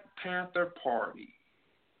Black Panther Party.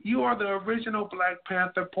 You are the original Black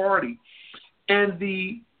Panther Party.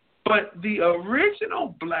 But the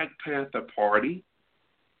original Black Panther Party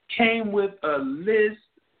came with a list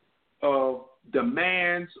of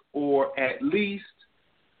demands, or at least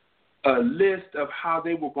a list of how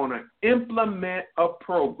they were going to implement a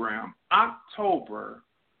program. October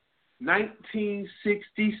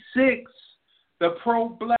 1966, the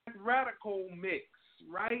pro-Black radical mix,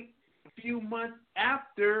 right? A few months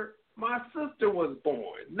after my sister was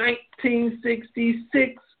born.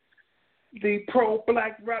 1966, the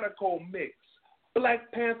pro-Black radical mix, Black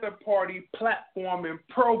Panther Party platform and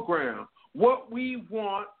program. What we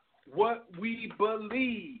want, what we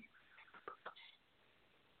believe.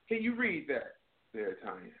 Can you read that there,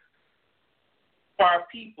 Tanya? For our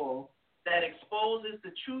people that exposes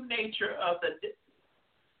the true nature of the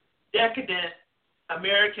decadent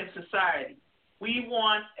American society. We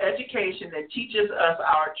want education that teaches us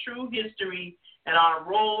our true history and our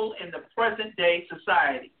role in the present-day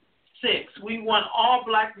society. 6, we want all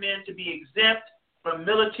Black men to be exempt from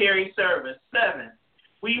military service. 7,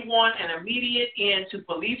 we want an immediate end to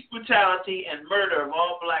police brutality and murder of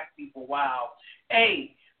all Black people. Wow.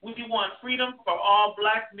 8, we want freedom for all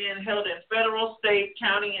Black men held in federal, state,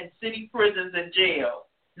 county, and city prisons and jails.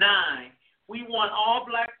 9, we want all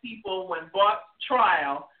Black people, when brought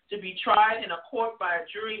trial, to be tried in a court by a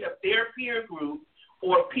jury of their peer group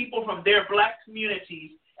or people from their Black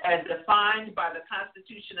communities as defined by the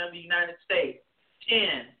Constitution of the United States.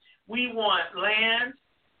 10, we want land,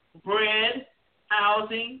 bread,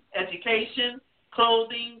 housing, education,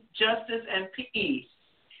 clothing, justice, and peace.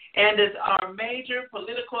 And as our major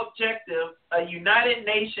political objective, a United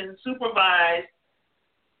Nations supervised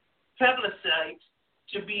plebiscite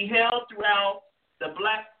should be held throughout the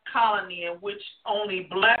black colony in which only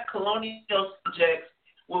black colonial subjects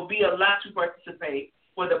will be allowed to participate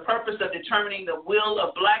for the purpose of determining the will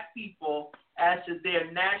of black people as to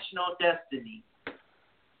their national destiny.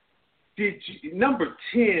 Number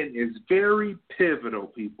 10 is very pivotal,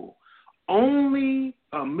 people. Only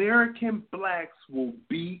American blacks will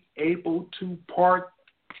be able to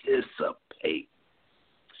participate.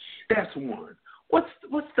 That's one. What's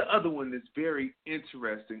the other one that's very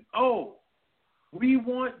interesting? Oh, we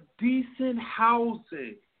want decent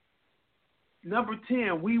housing. Number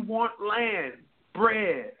 10, we want land,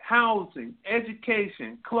 bread, housing,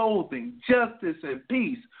 education, clothing, justice, and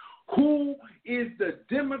peace. Who is the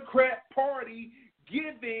Democrat Party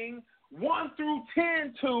giving 1 through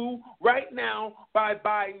 10 to right now by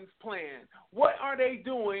Biden's plan? What are they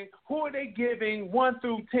doing? Who are they giving 1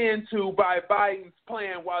 through 10 to by Biden's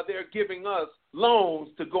plan while they're giving us loans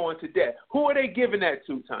to go into debt? Who are they giving that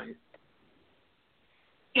to, Tanya?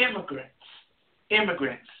 Immigrants.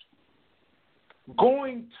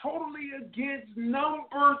 Going totally against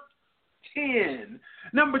number 10.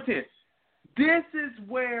 Number 10. This is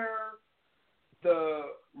where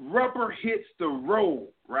the rubber hits the road,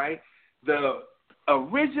 right? The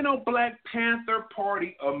original Black Panther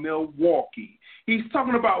Party of Milwaukee. He's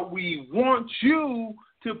talking about we want you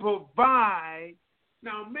to provide.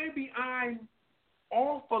 Now, maybe I'm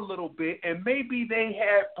off a little bit, and maybe they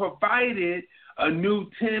had provided a new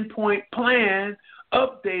 10-point plan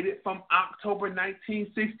updated from October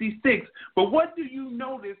 1966. But what do you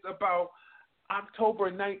notice about October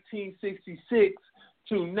 1966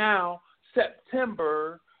 to now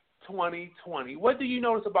September 2020? What do you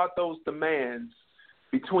notice about those demands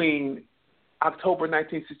between October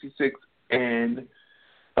 1966 and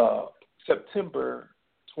September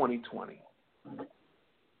 2020?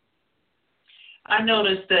 I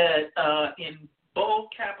noticed that in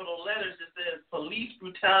bold capital letters it says police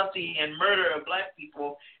brutality and murder of black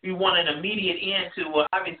people. We want an immediate end to. Well,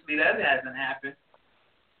 obviously that hasn't happened.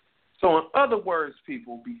 So in other words,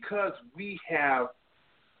 people, because we have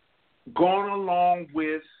gone along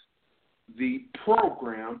with the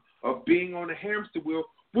program of being on the hamster wheel,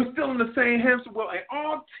 we're still on the same hamster wheel, and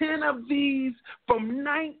all 10 of these from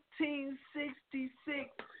 1966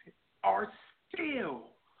 are still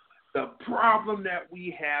the problem that we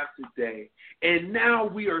have today. And now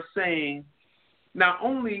we are saying, not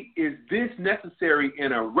only is this necessary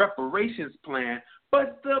in a reparations plan,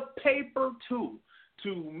 but the paper too.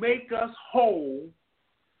 To make us whole,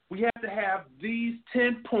 we have to have these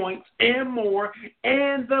 10 points and more,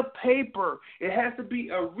 and the paper. It has to be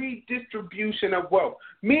a redistribution of wealth.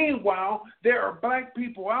 Meanwhile, there are black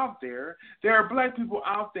people out there.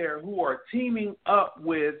 Who are teaming up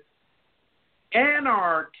with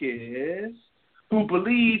anarchists who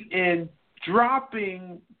believe in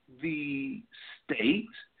dropping the state.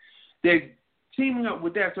 They're teaming up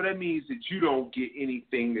with that, so that means that you don't get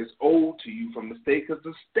anything that's owed to you from the state because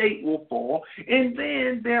the state will fall. And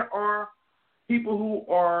then there are people who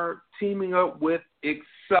are teaming up with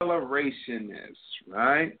accelerationists,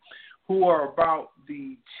 right, who are about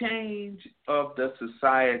the change of the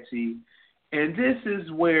society. And this is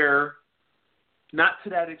where, not to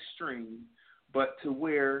that extreme, but to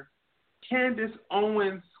where Candace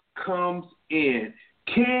Owens comes in.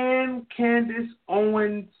 Can Candace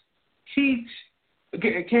Owens teach?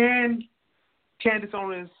 Can Candace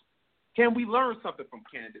Owens? Can we learn something from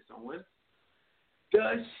Candace Owens?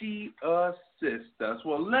 Does she assist us?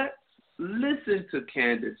 Well, let's listen to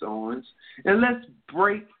Candace Owens and let's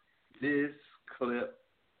break this clip.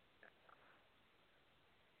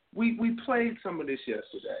 We played some of this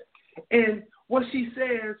yesterday, and what she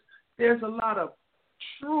says, there's a lot of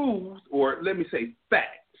truth, or let me say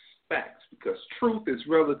facts, because truth is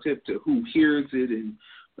relative to who hears it and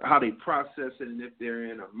how they process it, and if they're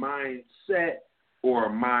in a mindset or a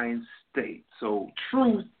mind state. So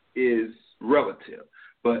truth is relative,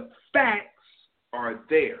 but facts are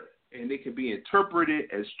there, and they can be interpreted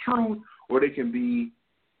as truth or they can be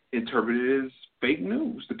interpreted as fake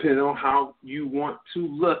news, depending on how you want to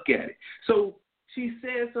look at it. So she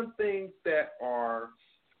says some things that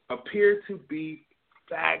appear to be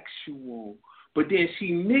factual, but then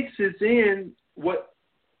she mixes in what,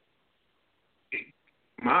 in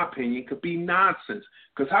my opinion, could be nonsense.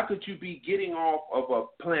 Because how could you be getting off of a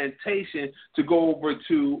plantation to go over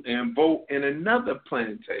to and vote in another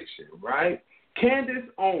plantation, right? Candace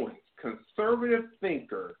Owens, conservative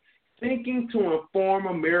thinker, thinking to inform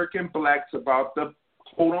American blacks about the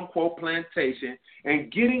quote-unquote plantation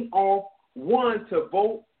and getting off one to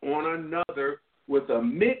vote on another with a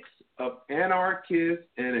mix of anarchist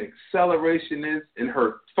and accelerationist in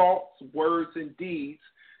her thoughts, words, and deeds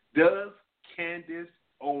does Candace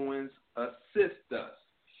Owens assist us?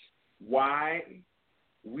 Why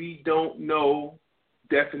we don't know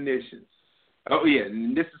definitions. Oh, yeah,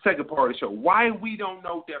 and this is the second part of the show. Why we don't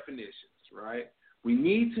know definitions, right? We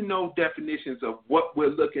need to know definitions of what we're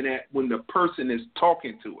looking at when the person is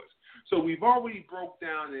talking to us. So we've already broke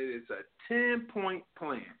down that it's a 10-point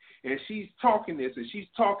plan. And she's talking this, and she's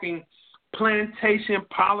talking plantation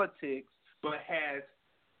politics, but has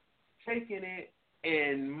taken it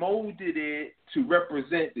and molded it to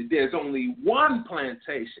represent that there's only one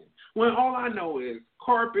plantation. When all I know is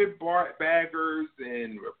carpetbaggers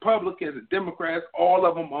and Republicans and Democrats, all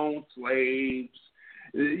of them own slaves.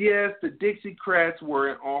 Yes, the Dixiecrats were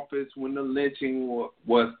in office when the lynchings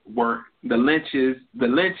were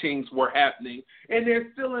happening, and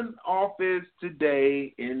they're still in office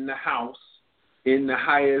today in the House, in the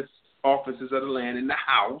highest offices of the land, in the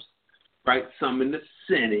House, right? Some in the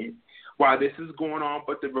Senate. While this is going on,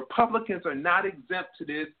 but the Republicans are not exempt to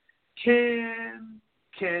this. Can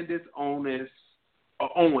Candace Owens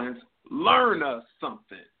learn us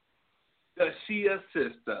something? Does she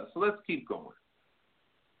assist us? So let's keep going.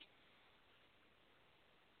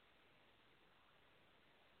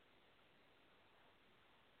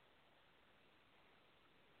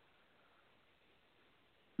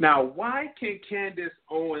 Now, why can Candace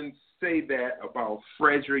Owens say that about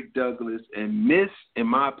Frederick Douglass and in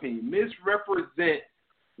my opinion, misrepresent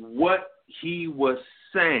what he was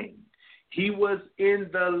saying? He was in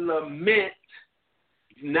the lament,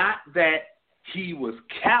 not that he was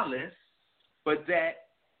callous, but that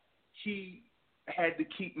he had to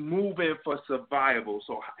keep moving for survival.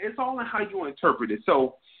 So it's all in how you interpret it.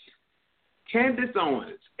 So Candace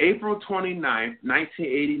Owens, April 29th,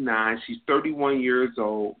 1989. She's 31 years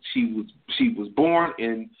old. She was born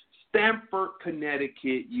in Stamford,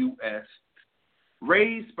 Connecticut, U.S.,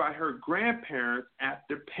 raised by her grandparents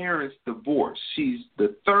after parents divorced. She's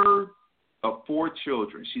the third of 4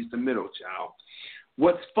 children. She's the middle child.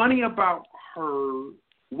 What's funny about her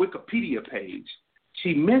Wikipedia page,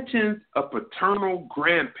 she mentions a paternal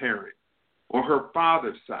grandparent on her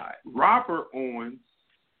father's side. Robert Owens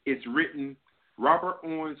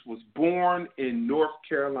was born in North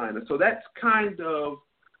Carolina. So that's kind of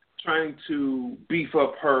trying to beef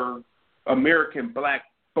up her American black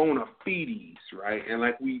bona fides, right? And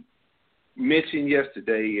like we mentioned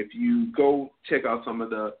yesterday, if you go check out some of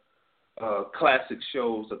the classic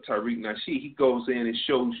shows of Tariq Nasheed, he goes in and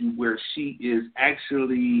shows you where she is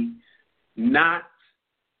actually not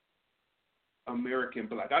American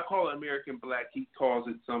black. I call it American black. He calls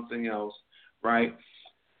it something else, right?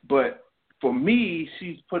 But for me,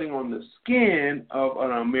 she's putting on the skin of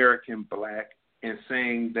an American black and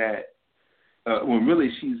saying that when really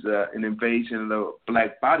she's an invasion of the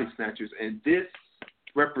black body snatchers. And this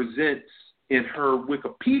represents in her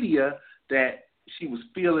Wikipedia that she was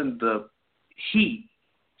feeling the heat.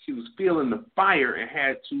 She was feeling the fire and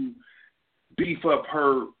had to beef up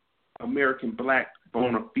her American black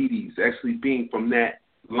bona fides, actually being from that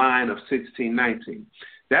line of 1619.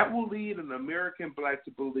 That will lead an American black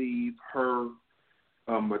to believe her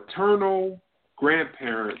maternal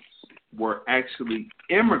grandparents were actually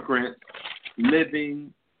immigrants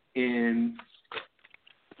living in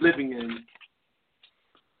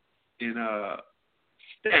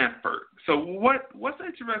Stanford. So what's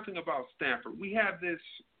interesting about Stanford? We have this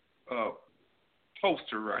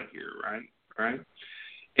poster right here, right?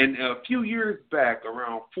 And a few years back,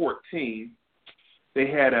 around 14. They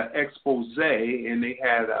had an expose and they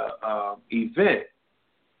had a event.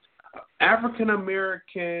 African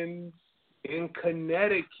Americans in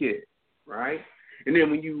Connecticut, right? And then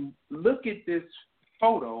when you look at this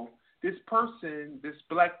photo, this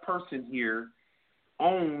black person here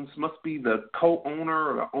must be the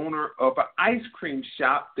co-owner or the owner of an ice cream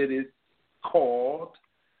shop that is called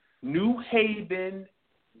New Haven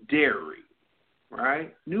Dairy,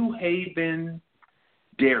 right? New Haven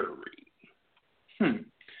Dairy.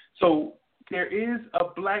 So there is a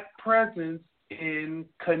black presence in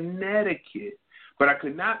Connecticut, but I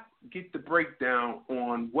could not get the breakdown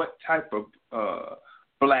on what type of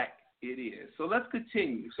black it is. So let's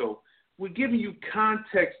continue. So we're giving you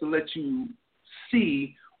context to let you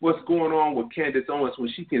see what's going on with Candace Owens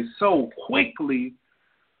when she can so quickly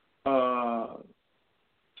throw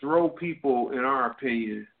people, in our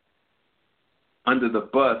opinion, under the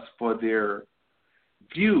bus for their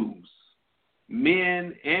views.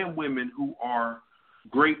 Men and women who are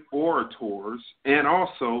great orators and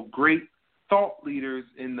also great thought leaders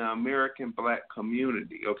in the American black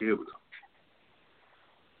community. Okay, here we go.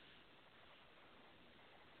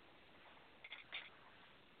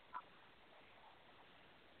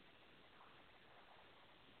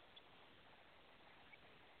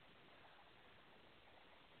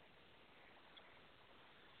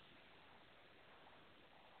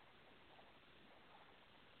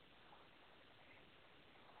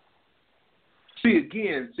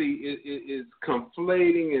 It's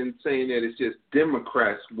conflating and saying that it's just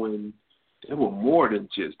Democrats when there were more than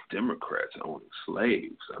just Democrats owning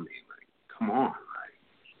slaves. I mean, like, come on,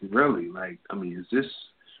 like, really, like, I mean, is this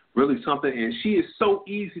really something? And she is so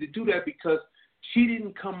easy to do that because she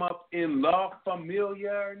didn't come up in La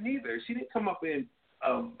Familia neither. She didn't come up in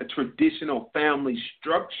a traditional family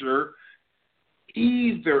structure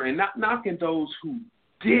either, and not knocking those who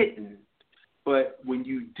didn't. But when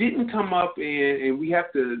you didn't come up in, and we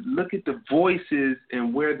have to look at the voices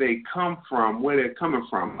and where they come from, where they're coming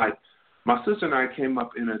from. Like, my sister and I came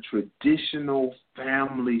up in a traditional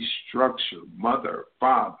family structure, mother,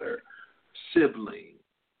 father, siblings,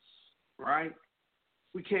 right?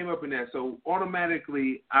 We came up in that. So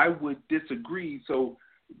automatically I would disagree. So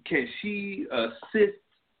can she assist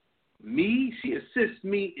me? She assists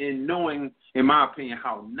me in knowing, in my opinion,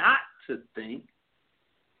 how not to think.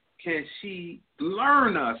 Can she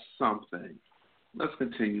learn us something? Let's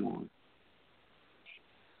continue on.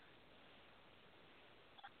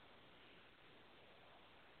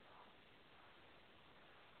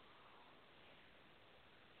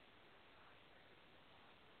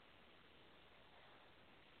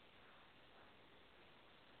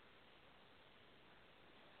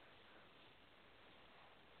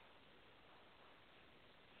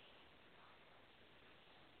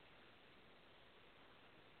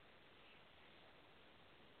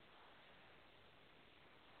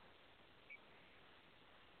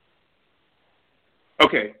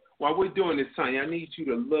 Okay, while we're doing this, Tanya, I need you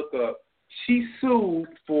to look up. She sued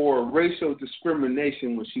for racial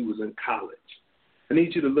discrimination when she was in college. I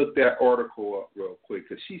need you to look that article up real quick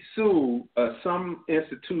because she sued some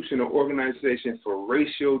institution or organization for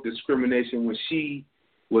racial discrimination when she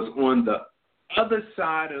was on the other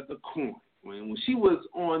side of the coin. When she was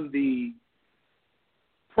on the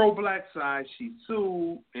pro-black side, she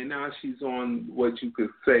sued, and now she's on what you could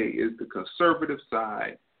say is the conservative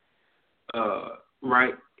side.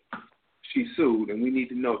 Right? She sued, and we need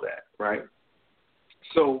to know that, right?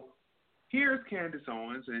 So here's Candace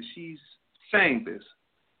Owens, and she's saying this.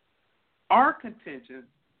 Our contention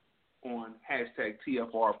on hashtag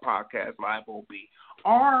TFRPodcastLive OB,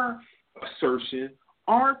 our assertion,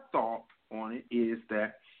 our thought on it is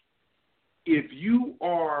that if you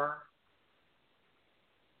are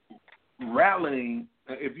rallying,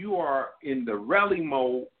 if you are in the rally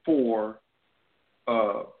mode for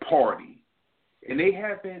a party, and they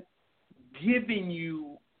haven't given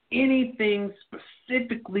you anything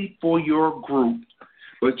specifically for your group,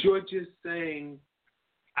 but you're just saying,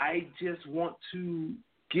 I just want to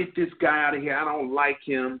get this guy out of here, I don't like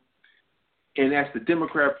him, and that's the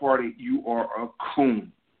Democrat Party, you are a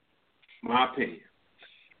coon, my opinion.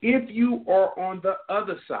 If you are on the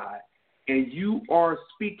other side and you are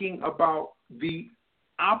speaking about the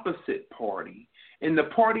opposite party, and the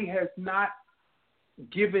party has not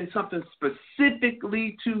given something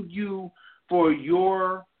specifically to you for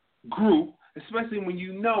your group, especially when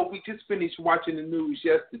you know, we just finished watching the news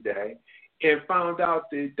yesterday and found out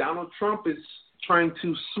that Donald Trump is trying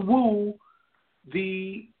to swoo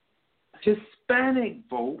the Hispanic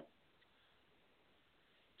vote,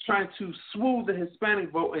 and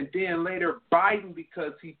then later Biden,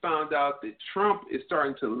 because he found out that Trump is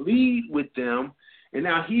starting to lead with them, and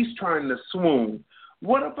now he's trying to swoon.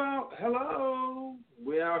 What about, hello,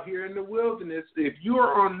 we're out here in the wilderness. If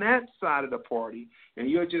you're on that side of the party and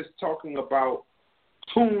you're just talking about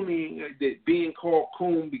cooning, that being called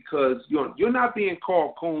coon because you're not being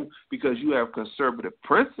called coon because you have conservative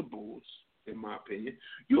principles, in my opinion.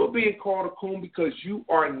 You're being called a coon because you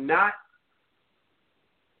are not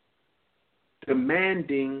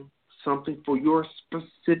demanding something for your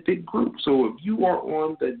specific group. So if you are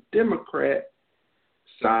on the Democrat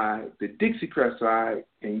side, the Dixiecrat side,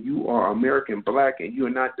 and you are American black and you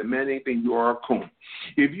are not demanding anything, you are a coon.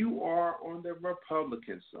 If you are on the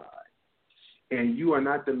Republican side and you are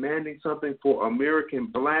not demanding something for American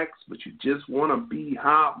blacks, but you just want to be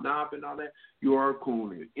hobnob and all that, you are a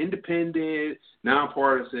coon. Independent,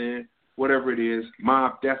 nonpartisan, whatever it is,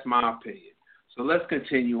 that's my opinion. So let's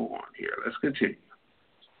continue on here. Let's continue.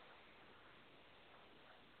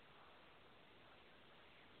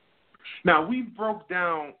 Now, we broke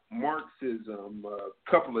down Marxism a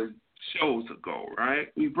couple of shows ago, right?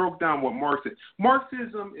 We broke down what Marxism is.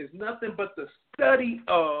 Marxism is nothing but the study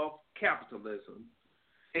of capitalism.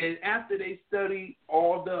 And after they study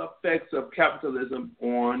all the effects of capitalism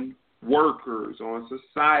on workers, on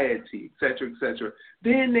society, et cetera,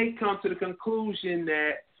 then they come to the conclusion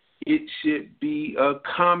that it should be a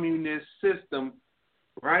communist system,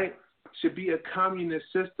 right? Should be a communist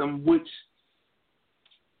system which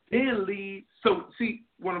then lead. So see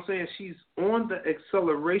what I'm saying? She's on the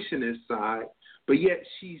accelerationist side, but yet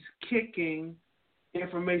she's kicking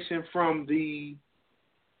information from the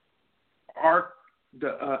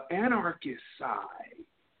anarchist side.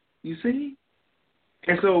 You see?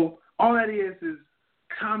 And so all that is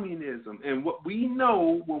communism. And what we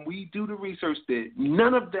know when we do the research that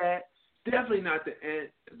none of that, definitely not the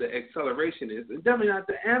accelerationists, and definitely not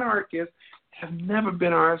the anarchists, have never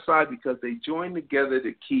been on our side because they join together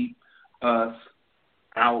to keep us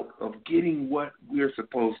out of getting what we're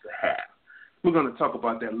supposed to have. We're going to talk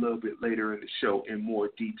about that a little bit later in the show in more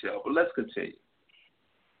detail, but let's continue.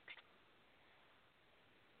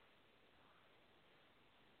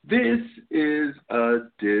 This is a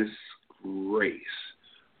disgrace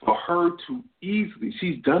for her to easily,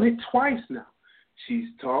 she's done it twice now. She's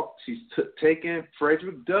taken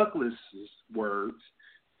Frederick Douglass's words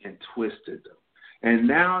and twisted them. And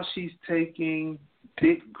now she's taking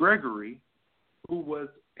Dick Gregory, who was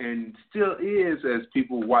and still is, as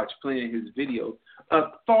people watch playing his videos, a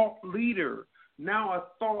thought leader, now a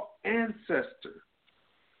thought ancestor.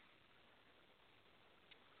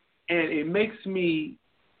 And it makes me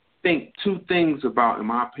think two things about, in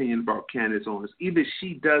my opinion, about Candace Owens. Either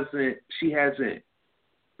she hasn't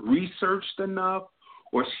researched enough,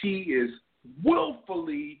 or she is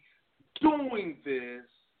willfully doing this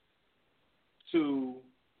to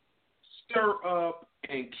stir up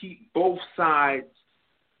and keep both sides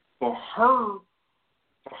for her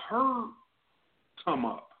come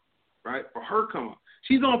up, right? For her come up.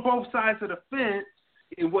 She's on both sides of the fence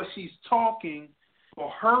in what she's talking for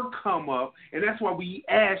her come up, and that's why we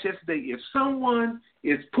asked yesterday, if someone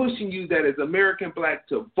is pushing you that is American black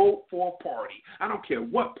to vote for a party, I don't care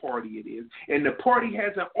what party it is, and the party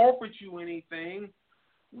hasn't offered you anything,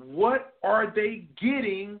 what are they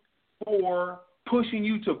getting for pushing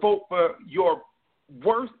you to vote for your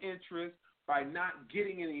worst interest by not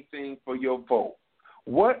getting anything for your vote?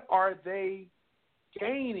 What are they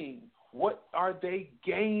gaining? What are they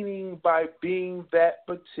gaining by being that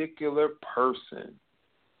particular person?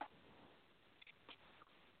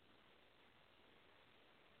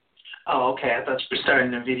 Oh, okay. I thought you were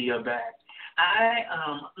starting the video back. I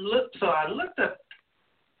looked up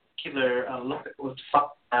what's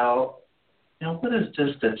out. Now, what is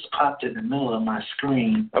this that's popped in the middle of my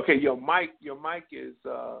screen? Okay, your mic is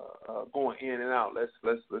going in and out. Let's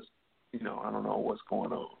I don't know what's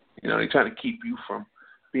going on. They're trying to keep you from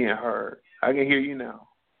being heard. I can hear you now.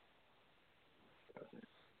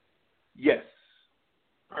 Yes.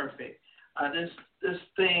 Perfect. This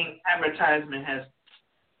thing advertisement has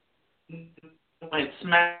went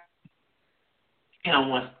smack.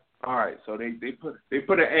 All right, so they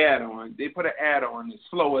put an ad on. They put an ad on to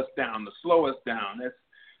slow us down.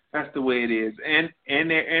 That's the way it is. And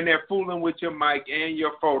they're fooling with your mic and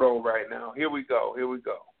your photo right now. Here we go.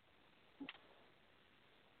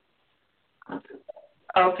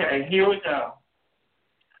 Okay, here we go.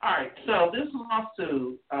 All right, so this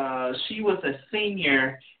lawsuit, she was a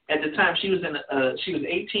senior at the time. She was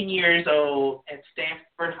 18 years old at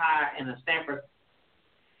Stanford High in Stanford.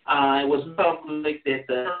 It was public that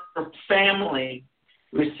her family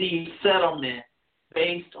received settlement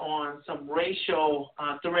based on some racial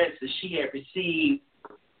threats that she had received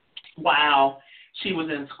while she was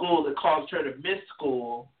in school that caused her to miss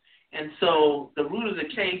school. And so the root of the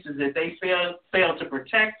case is that they failed to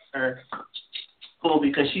protect her school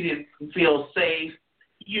because she didn't feel safe.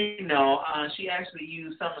 She actually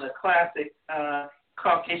used some of the classic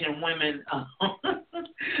Caucasian women.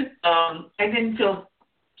 I didn't feel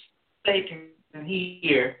safe in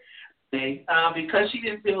here. Because she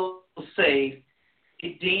didn't feel safe,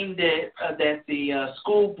 it deemed it that the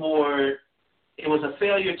school board, it was a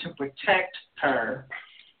failure to protect her.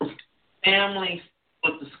 Family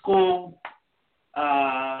with the school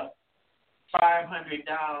 $500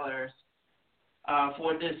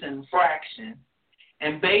 for this infraction.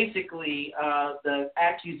 And basically, the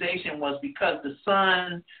accusation was because the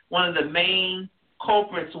son, one of the main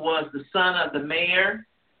culprits was the son of the mayor,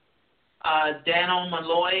 Dano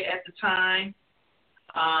Malloy at the time.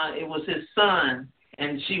 It was his son.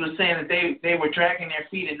 And she was saying that they were dragging their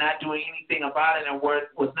feet and not doing anything about it and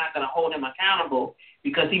was not going to hold him accountable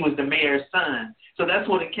because he was the mayor's son. So that's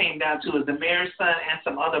what it came down to, is the mayor's son and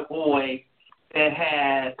some other boy that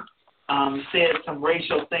had said some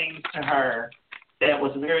racial things to her that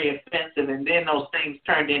was very offensive, and then those things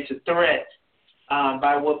turned into threats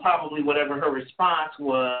by whatever her response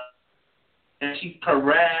was. And she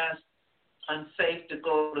harassed, unsafe to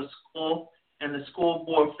go to school, and the school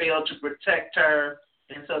board failed to protect her,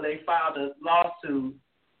 and so they filed a lawsuit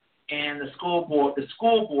and the school board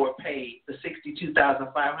paid the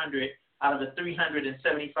 $62,500 out of the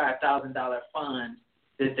 $375,000 fund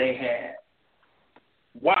that they had.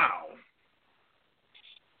 Wow.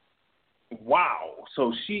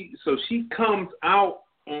 So she comes out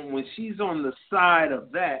when she's on the side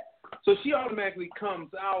of that. So she automatically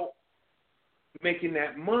comes out making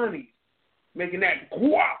that money, making that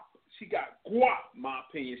guap. She got guap, in my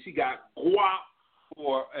opinion. She got guap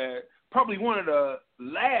for probably one of the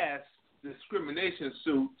last discrimination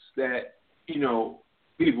suits that,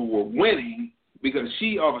 people were winning, because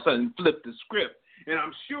she all of a sudden flipped the script. And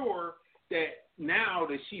I'm sure that now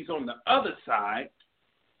that she's on the other side,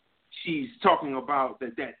 she's talking about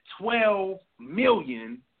that $12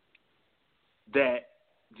 million that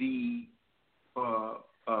the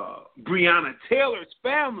Breonna Taylor's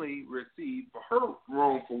family received for her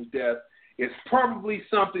wrongful death is probably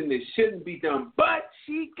something that shouldn't be done. But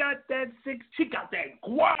she got that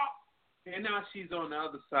guap, and now she's on the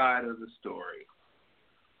other side of the story.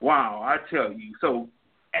 Wow, I tell you. So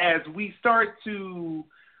as we start to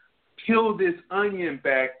peel this onion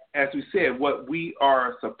back, as we said, what we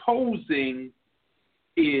are supposing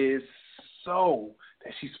is so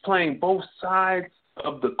that she's playing both sides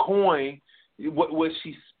of the coin. What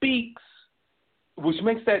she speaks, which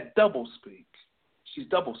makes that double speak. She's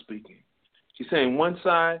double speaking. She's saying one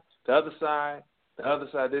side, the other side,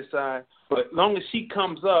 this side. But as long as she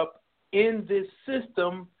comes up in this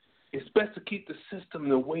system, it's best to keep the system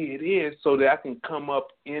the way it is so that I can come up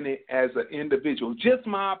in it as an individual. Just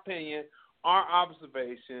my opinion, our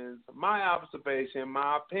observations, my observation,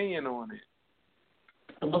 my opinion on it.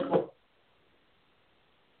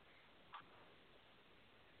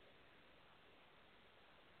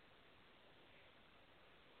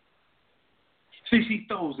 See, she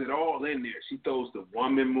throws it all in there. She throws the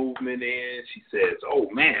woman movement in. She says, oh,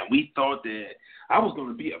 man, we thought that I was going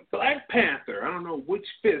to be a Black Panther. I don't know which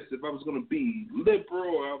fist, if I was going to be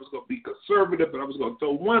liberal or I was going to be conservative, but I was going to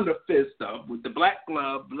throw one of the fists up with the black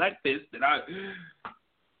glove, black fist that I...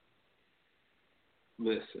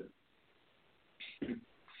 Listen.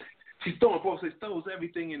 She's throwing both. She throws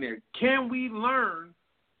everything in there. Can we learn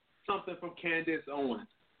something from Candace Owens?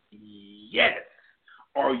 Yes.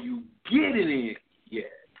 Are you getting it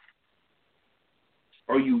yet?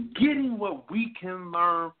 Are you getting what we can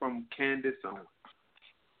learn from Candace Owens?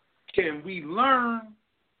 Can we learn,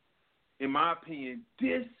 in my opinion,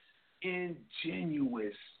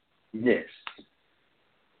 disingenuousness?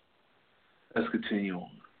 Let's continue on.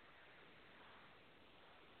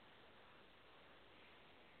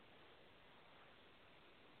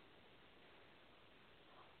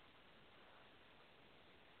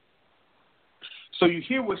 So you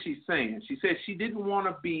hear what she's saying. She said she didn't want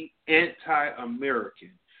to be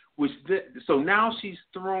anti-American, so now she's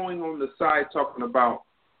throwing on the side talking about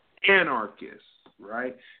anarchists,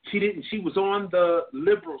 right? She was on the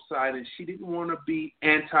liberal side and she didn't want to be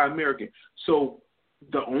anti-American. So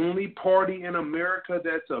the only party in America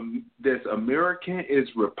that's American is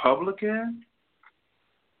Republican.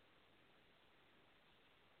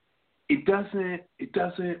 It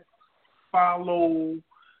doesn't follow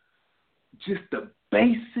just the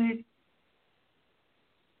basic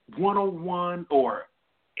 101 or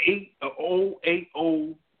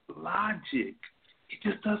 8080 logic. It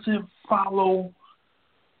just doesn't follow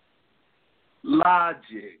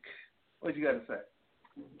logic. What you got to say?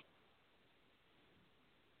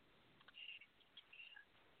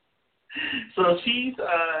 So she's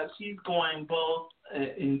going both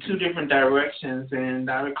in two different directions, and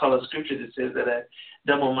I recall a scripture that says that a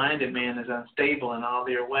double-minded man is unstable in all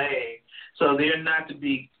their ways. So they're not to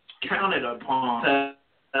be counted upon,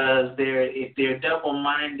 because if they're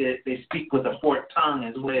double-minded, they speak with a forked tongue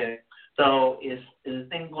as well. So it's a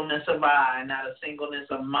singleness of eye, not a singleness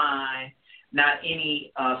of mind, not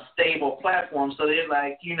any stable platform. So they're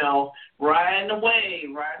like, riding the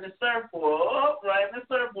wave, riding the surfboard,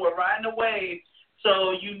 riding the wave.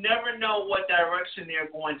 So you never know what direction they're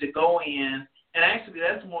going to go in. And actually,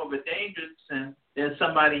 that's more of a danger than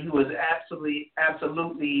somebody who is absolutely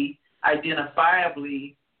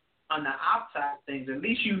identifiably on the outside of things. At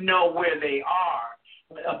least you know where they are.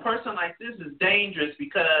 A person like this is dangerous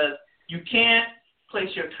because you can't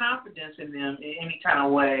place your confidence in them in any kind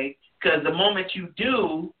of way, because the moment you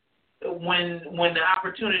do, when the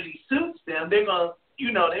opportunity suits them, they're gonna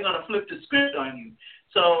flip the script on you.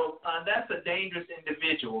 So that's a dangerous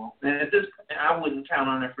individual, and at this point, I wouldn't count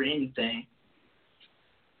on her for anything.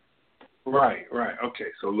 Right.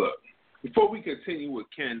 Okay, so look, before we continue with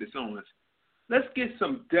Candace Owens, let's get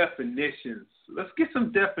some definitions. Let's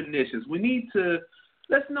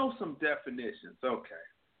know some definitions. Okay.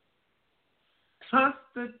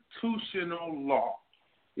 Constitutional law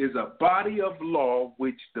is a body of law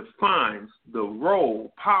which defines the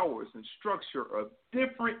role, powers, and structure of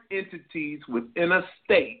different entities within a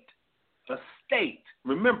state. A state,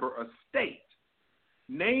 remember, a state,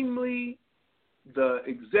 namely the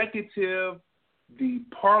executive, the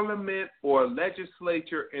parliament or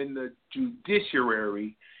legislature, and the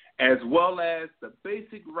judiciary, as well as the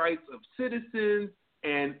basic rights of citizens,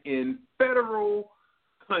 and in federal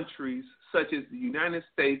countries such as the United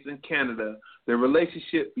States and Canada, the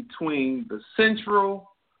relationship between the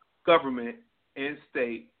central government and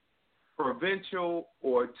state, provincial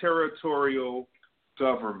or territorial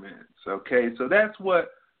governments. Okay, so that's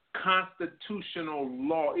what constitutional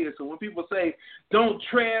law is. So when people say, don't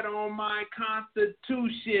tread on my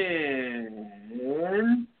constitution,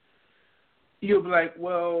 you'll be like,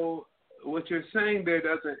 well, what you're saying there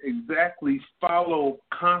doesn't exactly follow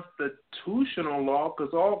constitutional law,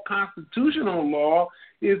 because all constitutional law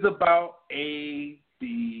is about A,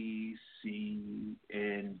 B, C,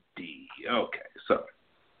 and D. Okay, so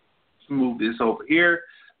let's move this over here.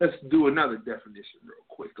 Let's do another definition real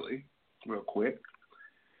quick.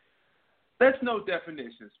 Let's know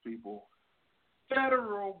definitions, people.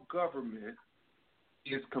 Federal government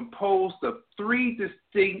is composed of three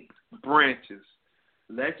distinct branches: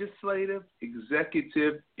 legislative,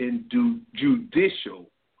 executive, and judicial,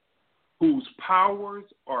 whose powers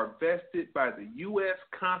are vested by the U.S.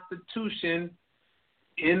 Constitution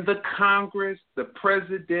in the Congress, the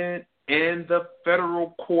President, and the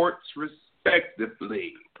federal courts,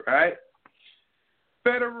 respectively, right?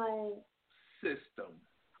 Federal system.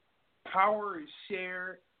 Power is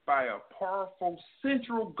shared by a powerful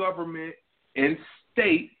central government and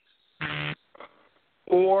states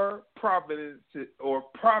or provinces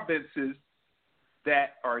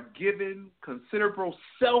that are given considerable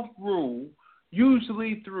self-rule,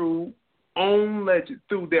 usually through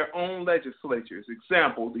their own legislatures.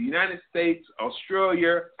 Example, the United States,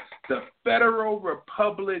 Australia, the Federal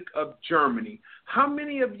Republic of Germany. How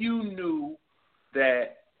many of you knew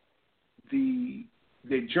that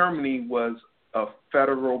that Germany was a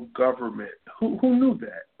federal government? Who knew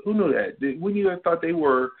that? Who knew that? When you thought they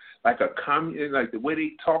were like a communist, like the way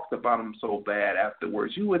they talked about them so bad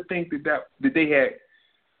afterwards, you would think that they had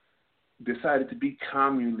decided to be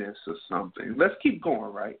communists or something. Let's keep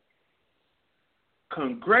going, right?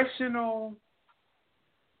 Congressional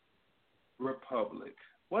republic.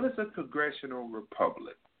 What is a congressional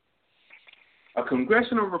republic? A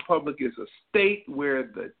congressional republic is a state where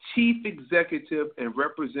the chief executive and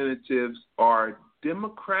representatives are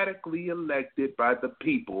democratically elected by the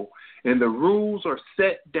people, and the rules are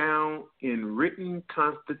set down in written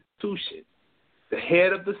constitution. The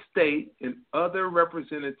head of the state and other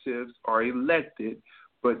representatives are elected,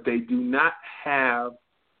 but they do not have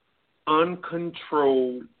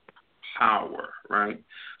uncontrolled power, right?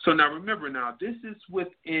 So now remember, this is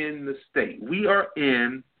within the state. We are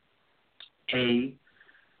in a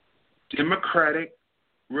democratic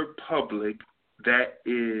republic that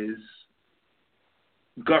is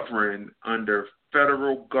governed under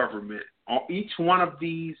federal government. Each one of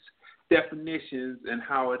these definitions and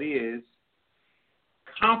how it is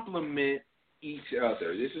complement each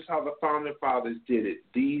other. This is how the Founding Fathers did it.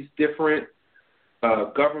 These different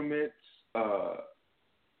governments, how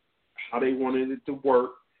they wanted it to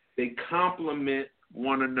work, they complement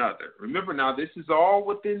one another. Remember now, this is all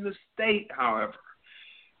within the state, however.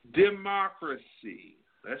 Democracy.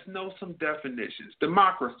 Let's know some definitions.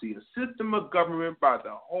 Democracy, a system of government by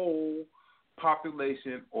the whole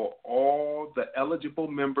population or all the eligible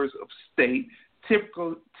members of state,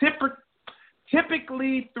 typically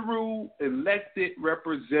through elected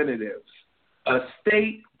representatives. A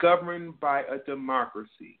state governed by a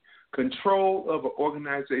democracy. Control of an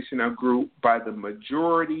organization or group by the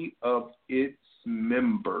majority of its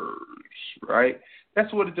members, right?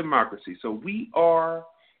 That's what a democracy. So we are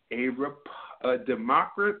a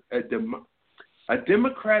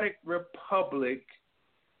democratic republic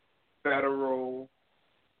federal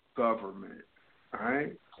government, all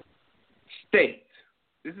right? State.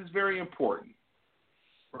 This is very important,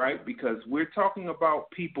 right? Because we're talking about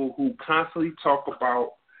people who constantly talk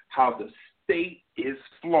about how the state is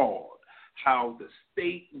flawed, how the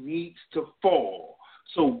state needs to fall.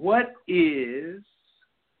 So what is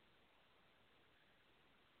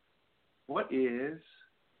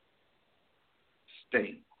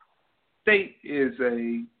state? State is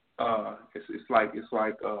it's like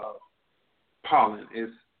pollen.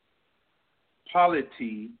 It's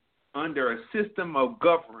polity under a system of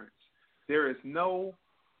governance. There is no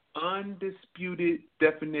undisputed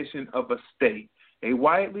definition of a state. A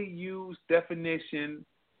widely used definition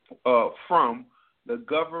from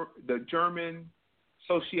the German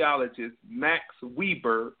sociologist Max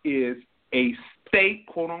Weber, is a state,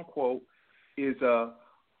 quote unquote, is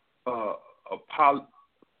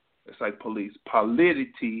it's like police,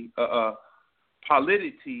 polity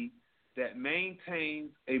that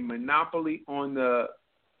maintains a monopoly on the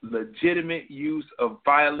legitimate use of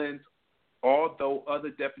violence, although other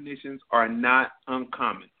definitions are not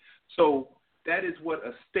uncommon. So that is what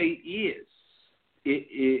a state is.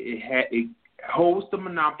 It holds the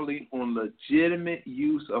monopoly on legitimate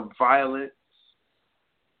use of violence.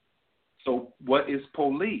 So what is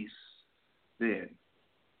police then?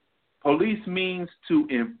 Police means to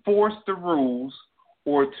enforce the rules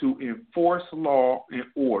or to enforce law and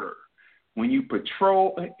order. When you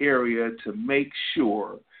patrol an area to make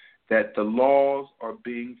sure that the laws are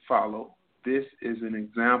being followed, this is an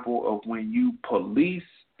example of when you police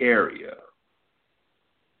area.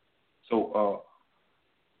 So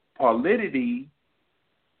polity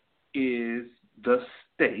is the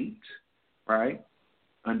state, right,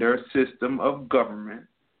 under a system of government,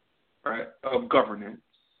 right, of governance,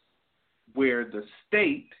 where the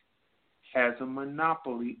state has a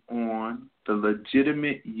monopoly on the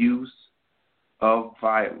legitimate use of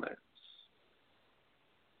violence.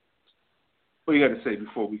 What do you got to say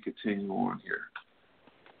before we continue on here?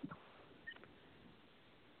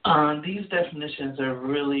 These definitions are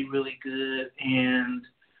really, really good. And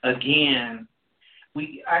again,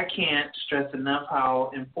 I can't stress enough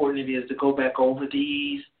how important it is to go back over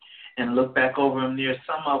these and look back over them. There's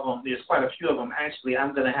some of them, there's quite a few of them. Actually,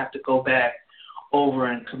 I'm going to have to go back over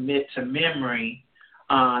and commit to memory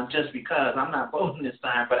just because I'm not voting this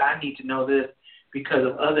time, but I need to know this because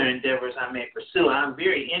of other endeavors I may pursue. I'm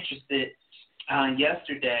very interested.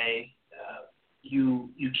 Yesterday, you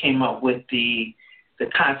came up with the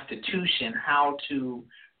Constitution, how to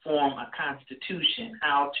form a Constitution,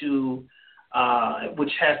 how to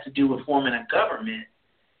which has to do with forming a government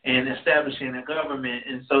and establishing a government.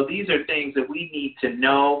 And so these are things that we need to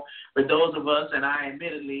know. For those of us, and I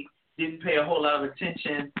admittedly didn't pay a whole lot of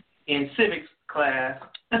attention in civics class.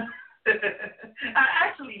 I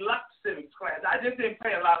actually loved civics class. I just didn't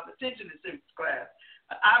pay a lot of attention in civics class.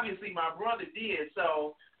 Obviously, my brother did,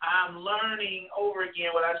 so I'm learning over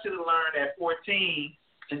again what I should have learned at 14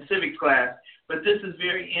 in civics class. But this is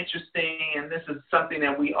very interesting, and this is something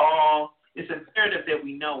that it's imperative that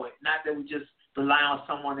we know it, not that we just rely on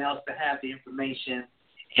someone else to have the information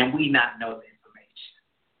and we not know the information.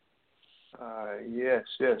 Yes.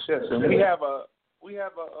 And we have a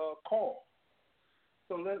call.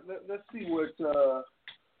 So let's see what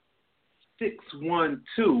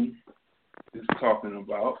 612 is talking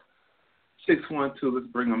about. 612, let's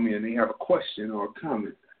bring them in. They have a question or a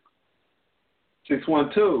comment.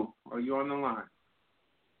 612, are you on the line?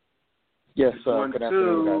 Yes, good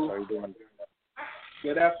afternoon, guys. How are you doing?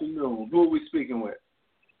 Good afternoon. Who are we speaking with?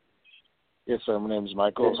 Yes, sir. My name is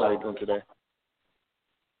Michael. How are you doing today?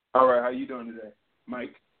 All right. How are you doing today,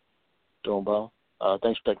 Mike? Doing well.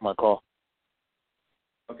 Thanks for taking my call.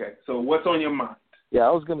 Okay. So what's on your mind? Yeah,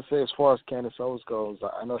 I was going to say, as far as Candace Owens goes,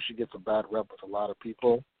 I know she gets a bad rep with a lot of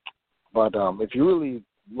people. But if you really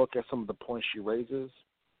look at some of the points she raises,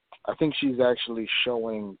 I think she's actually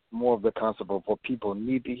showing more of the concept of what people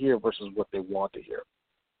need to hear versus what they want to hear.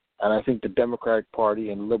 And I think the Democratic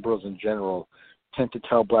Party and liberals in general tend to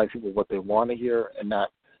tell black people what they want to hear and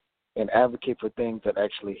advocate for things that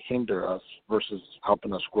actually hinder us versus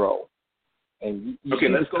helping us grow. And you see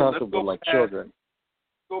this concept with like children.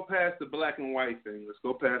 Go past the black and white thing. Let's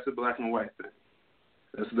take out the black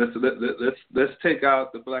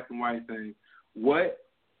and white thing. What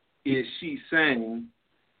is she saying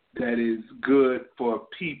that is good for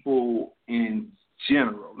people in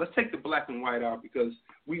general? Let's take the black and white out because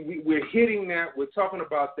we're hitting that. We're talking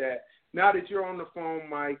about that. Now that you're on the phone,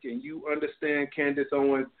 Mike, and you understand Candace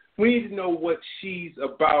Owens, we need to know what she's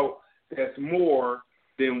about that's more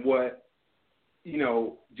than what,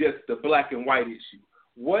 just the black and white issue.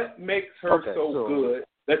 What makes her so good?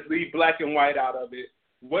 Let's leave black and white out of it.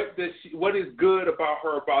 What is good about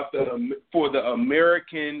her for the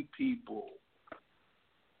American people?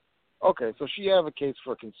 Okay, so she advocates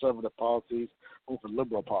for conservative policies over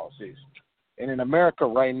liberal policies. And in America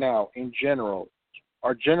right now, in general,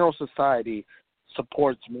 our general society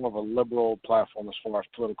supports more of a liberal platform as far as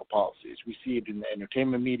political policies. We see it in the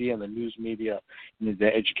entertainment media and the news media, in the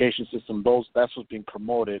education system. That's what's being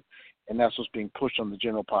promoted, and that's what's being pushed on the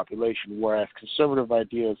general population, whereas conservative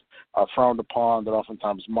ideas are frowned upon. They're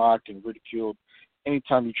oftentimes mocked and ridiculed.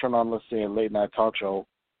 Anytime you turn on, let's say, a late-night talk show,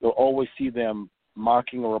 you'll always see them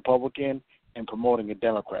mocking a Republican and promoting a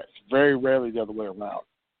Democrat. It's very rarely the other way around.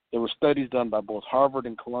 There were studies done by both Harvard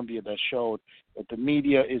and Columbia that showed that the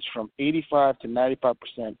media is from 85 to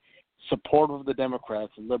 95% supportive of the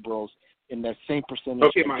Democrats and liberals in that same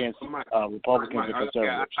percentage against Republicans and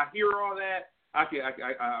conservatives. I hear all that.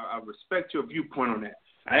 I respect your viewpoint on that.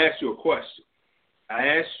 I asked you a question. I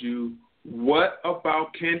asked you, what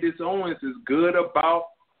about Candace Owens is good about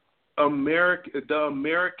the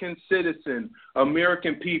American citizen,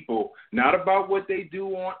 American people, not about what they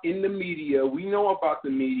do in the media. We know about the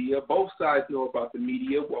media. Both sides know about the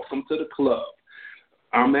media. Welcome to the club.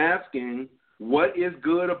 I'm asking, what is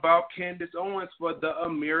good about Candace Owens for the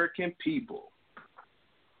American people?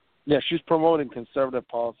 Yeah, she's promoting conservative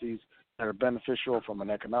policies that are beneficial from an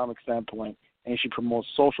economic standpoint, and she promotes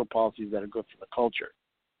social policies that are good for the culture.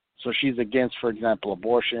 So she's against, for example,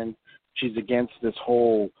 abortion. She's against this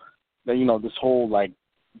whole like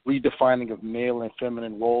redefining of male and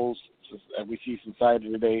feminine roles that we see in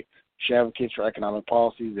society today. She advocates for economic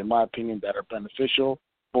policies, in my opinion, that are beneficial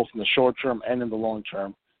both in the short term and in the long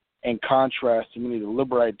term, in contrast to many of the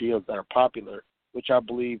liberal ideals that are popular, which I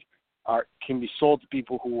believe can be sold to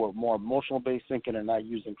people who are more emotional-based thinking and not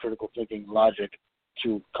using critical thinking logic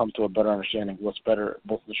to come to a better understanding of what's better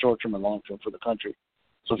both in the short term and long term for the country.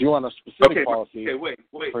 So if you want a specific policy,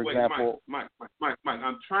 for example, Mike,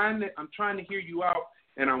 I'm trying to hear you out,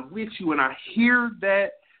 and I'm with you, and I hear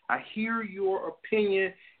that. I hear your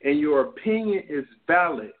opinion, and your opinion is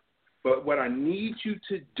valid. But what I need you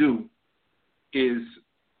to do is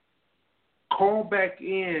call back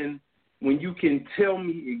in when you can tell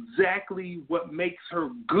me exactly what makes her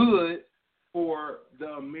good for the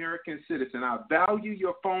American citizen. I value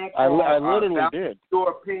your phone call. I literally did.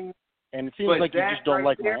 Your opinion. And it seems like you just don't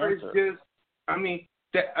like my answer.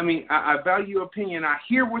 I value your opinion. I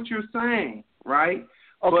hear what you're saying, right?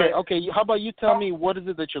 Okay. How about you tell me what is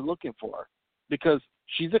it that you're looking for? Because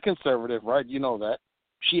she's a conservative, right? You know that.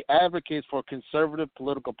 She advocates for conservative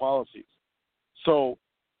political policies. So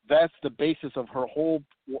that's the basis of her whole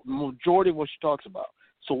majority of what she talks about.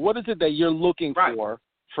 So what is it that you're looking for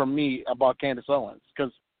from me about Candace Owens?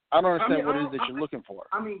 Because I don't understand what it is that you're looking for.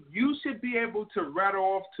 I mean, you should be able to rattle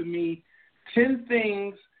off to me 10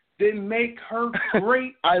 things that make her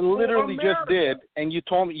great. I literally just did, and you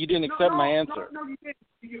told me you didn't accept my answer. No, you didn't.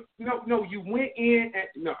 You went in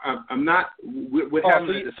and I'm not. We're having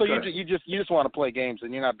a discussion. So you just want to play games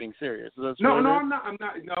and you're not being serious. No, I'm not.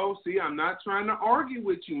 No, see, I'm not trying to argue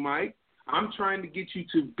with you, Mike. I'm trying to get you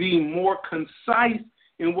to be more concise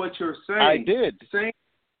in what you're saying. I did.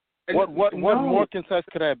 What more concise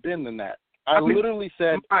could I have been than that? I literally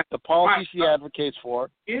said the policy she advocates for,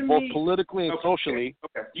 both politically and socially.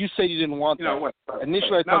 Okay. You said you didn't want that.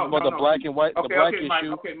 Initially, I talked about the black and white, the black issue. Mike,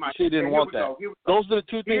 you said you didn't want that. Those are the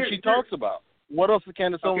two things she talks about. What else does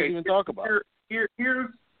Candace Owens even talk about?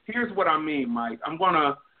 Here's what I mean, Mike. I'm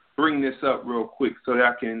gonna bring this up real quick so that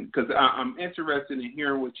I can, because I'm interested in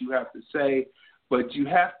hearing what you have to say. But you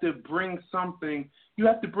have to bring something. You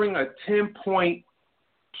have to bring a 10-point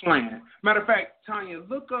plan. Matter of fact, Tanya,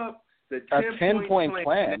 look up the 10-point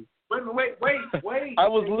plan. Wait. I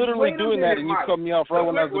was literally doing that, and you cut me off right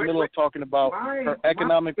when I was in the middle of talking about her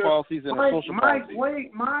economic policies and her social policies.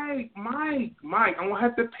 Mike, I'm gonna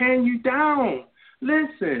have to pan you down.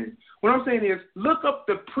 Listen, what I'm saying is, look up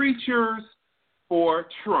the preachers for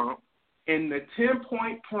Trump and the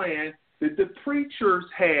 10-point plan that the preachers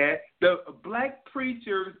had, the black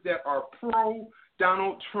preachers that are pro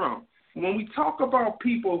Donald Trump. When we talk about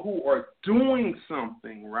people who are doing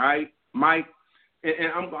something, right, Mike,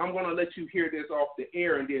 and I'm going to let you hear this off the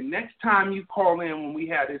air, and then next time you call in when we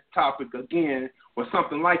have this topic again or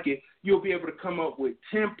something like it, you'll be able to come up with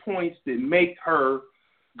 10 points that make her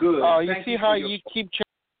good. Oh, you see how you keep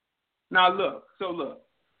Now, look.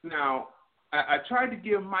 Now, I tried to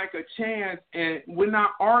give Mike a chance, and we're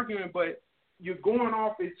not arguing, but you're going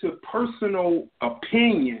off into personal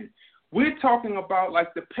opinion. We're talking about,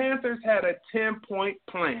 like, the Panthers had a 10-point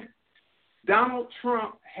plan. Donald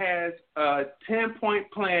Trump has a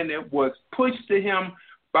 10-point plan that was pushed to him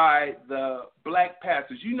by the black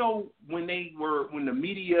pastors. You know, when the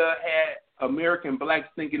media had American blacks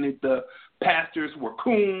thinking that the pastors were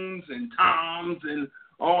coons and toms and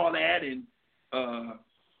all that, and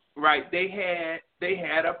they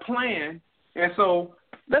had a plan. And so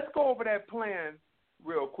let's go over that plan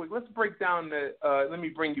real quick. Let's break down let me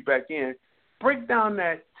bring you back in. Break down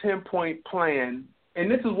that 10-point plan. And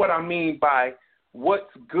this is what I mean by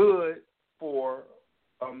what's good for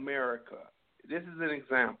America. This is an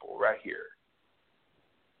example right here.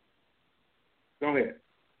 Go ahead.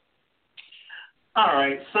 All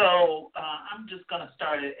right. So I'm just going to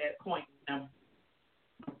start at point number.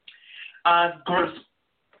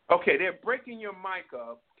 Okay, they're breaking your mic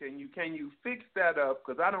up. Can you fix that up?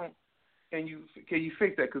 Because I don't. Can you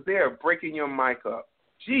fix that? Because they are breaking your mic up.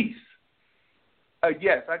 Jeez.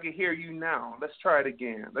 Yes, I can hear you now. Let's try it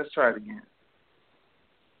again.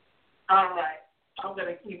 All right. I'm going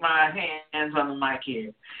to keep my hands on the mic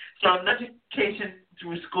here. So, education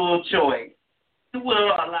through school choice. It will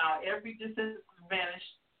allow every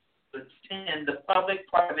disadvantaged to attend the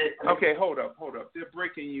public-private. Okay, hold up. They're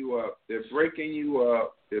breaking you up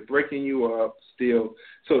still.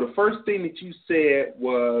 So the first thing that you said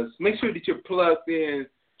was make sure that you're plugged in.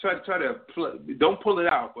 Try to plug. Don't pull it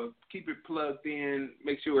out, but keep it plugged in.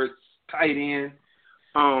 Make sure it's tight in.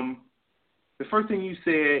 The first thing you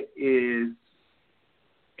said is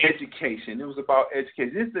education. It was about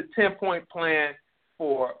education. This is the 10-point plan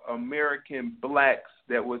for American blacks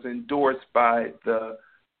that was endorsed by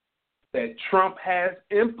that Trump has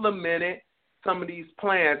implemented some of these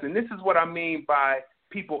plans. And this is what I mean by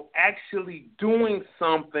people actually doing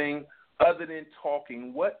something other than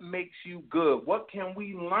talking. What makes you good? What can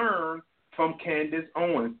we learn from Candace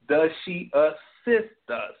Owens? Does she assist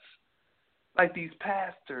us? Like these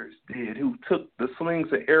pastors did who took the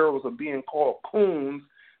slings and arrows of being called coons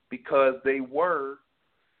because they were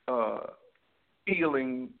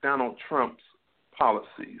feeling Donald Trump's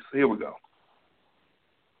policies. Here we go.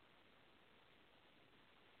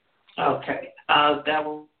 Okay. That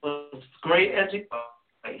was great education.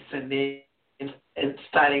 And then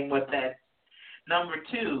starting with that. Number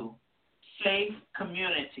 2, safe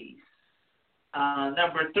communities.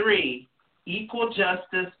 Number 3, equal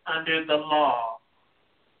justice under the law.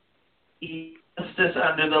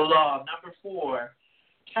 Number 4,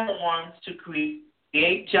 reforms to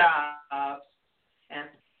create jobs and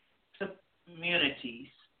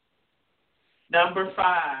communities. Number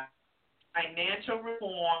 5, financial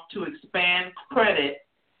reform to expand credit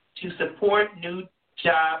to support new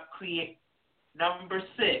job creation. Number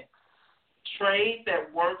 6, trade that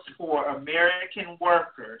works for American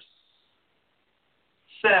workers.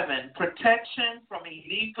 7, protection from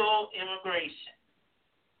illegal immigration.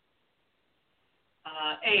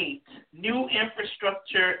 8, new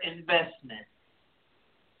infrastructure investment.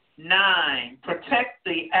 9, protect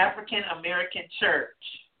the African American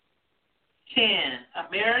church. 10,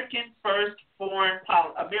 America First foreign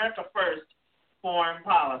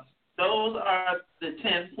policy. Those are the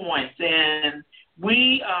 10 points, and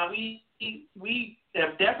we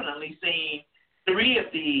have definitely seen 3 of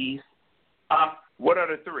these. What are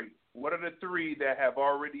the 3? What are the 3 that have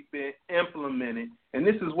already been implemented? And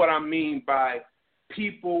this is what I mean by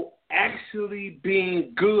people actually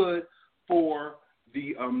being good for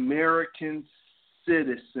the American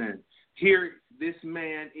citizen. Here, this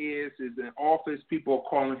man is in office. People are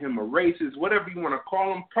calling him a racist, whatever you want to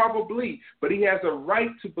call him, probably. But he has a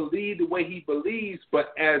right to believe the way he believes.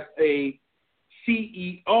 But as a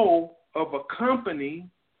CEO of a company,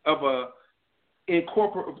 of a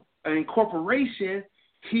incorporation,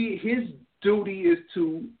 his duty is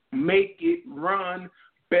to make it run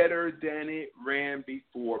better than it ran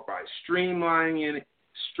before by streamlining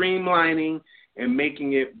and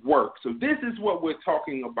making it work. So this is what we're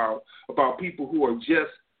talking about people who are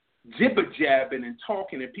just jibber-jabbing and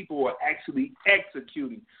talking and people who are actually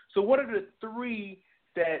executing. So what are the 3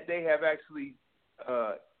 that they have actually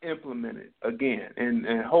implemented again?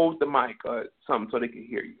 And hold the mic something so they can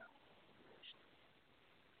hear you.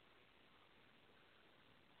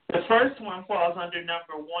 The first one falls under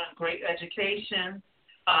number 1, great education.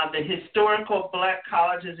 The historical black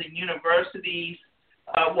colleges and universities.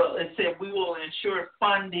 It said we will ensure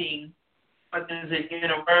funding for these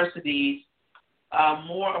universities,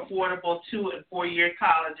 more affordable 2- and 4-year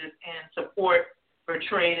colleges, and support for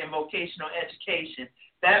trade and vocational education.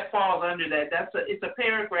 That falls under that. It's a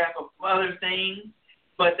paragraph of other things,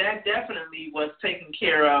 but that definitely was taken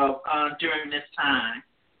care of during this time.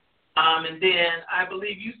 And then I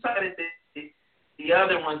believe you cited the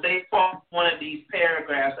other ones. They fall in one of these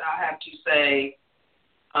paragraphs. I'll have to say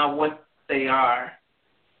what they are.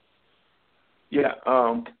 Yeah,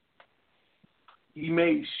 he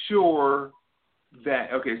made sure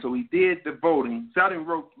that, okay, so he did the voting. So I didn't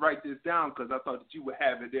write this down because I thought that you would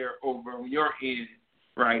have it there over on your end,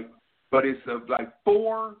 right? But it's like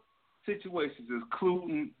 4 situations,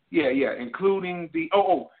 including the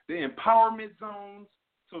empowerment zones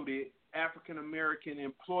so that African-American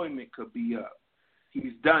employment could be up.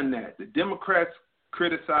 He's done that. The Democrats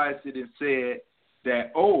criticized it and said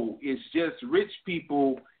that, it's just rich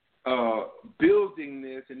people building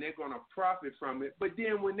this and they're going to profit from it. But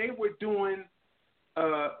then when they were doing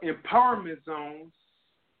empowerment zones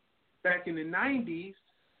back in the 90s,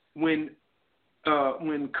 when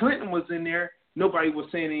Clinton was in there, nobody was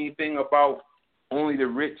saying anything about only the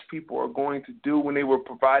rich people are going to do when they were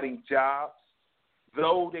providing jobs,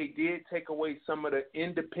 though they did take away some of the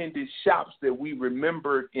independent shops that we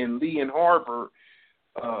remembered in Lee and Harvard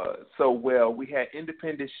so well. We had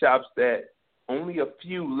independent shops that only a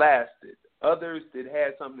few lasted. Others that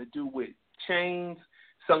had something to do with chains,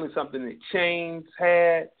 selling something that chains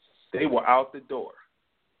had, they were out the door.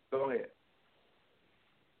 Go ahead.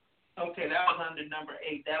 Okay, that was under number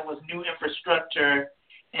 8. That was new infrastructure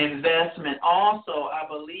investment. Also, I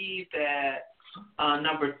believe that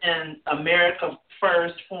number 10, America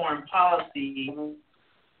First foreign policy,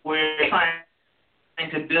 we're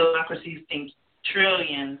trying to build democracies in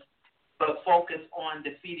trillions, but focus on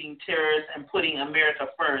defeating terrorists and putting America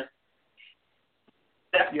first.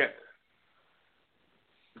 Yes.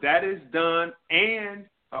 That is done, and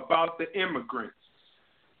about the immigrants.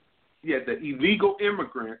 Yeah, the illegal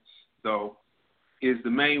immigrants, though, is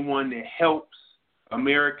the main one that helps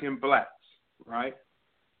American blacks, right?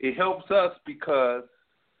 It helps us because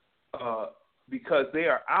they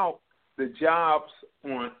are out the jobs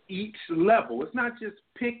on each level. It's not just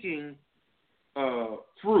picking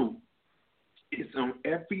fruit. It's on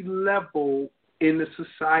every level in the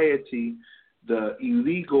society. The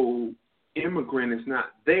illegal immigrant is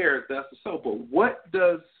not there, thus so. But what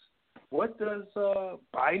does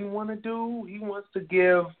Biden want to do? He wants to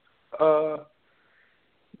give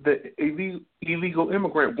the illegal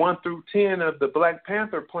immigrant 1 through 10 of the Black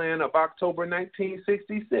Panther Plan of October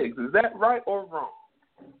 1966. Is that right or wrong?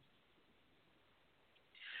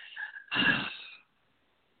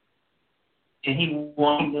 And he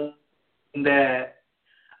wants that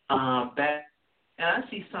back. And I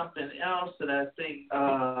see something else that I think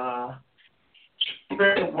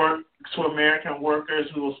works for American workers.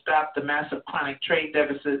 We will stop the massive chronic trade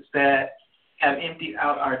deficits that have emptied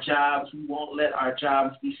out our jobs. We won't let our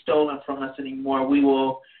jobs be stolen from us anymore. We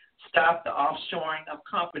will stop the offshoring of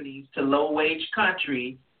companies to low-wage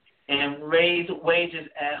countries and raise wages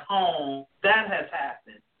at home. That has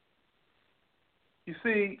happened. You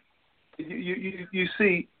see,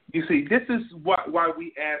 this is why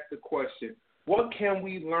we ask the question, what can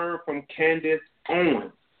we learn from Candace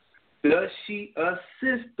Owens? Does she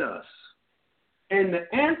assist us? And the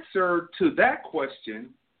answer to that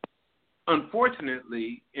question,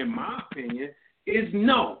 unfortunately, in my opinion, is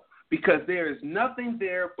no, because there is nothing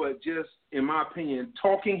there but just, in my opinion,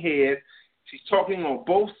 talking heads. She's talking on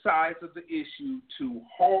both sides of the issue to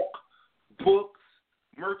hawk books,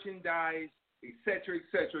 merchandise, etc.,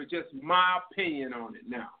 etc. Just my opinion on it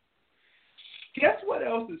now. Guess what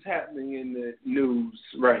else is happening in the news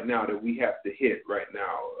right now that we have to hit right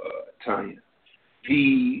now, Tanya?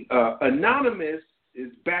 The Anonymous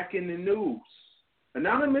is back in the news.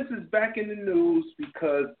 Anonymous is back in the news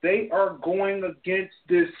because they are going against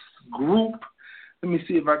this group. Let me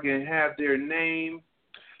see if I can have their name.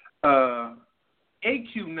 AQAnon.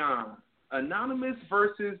 Anonymous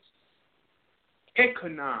versus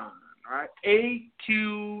Econon. Right?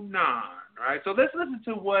 AQAnon. Right? So let's listen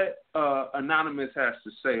to what Anonymous has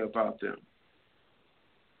to say about them.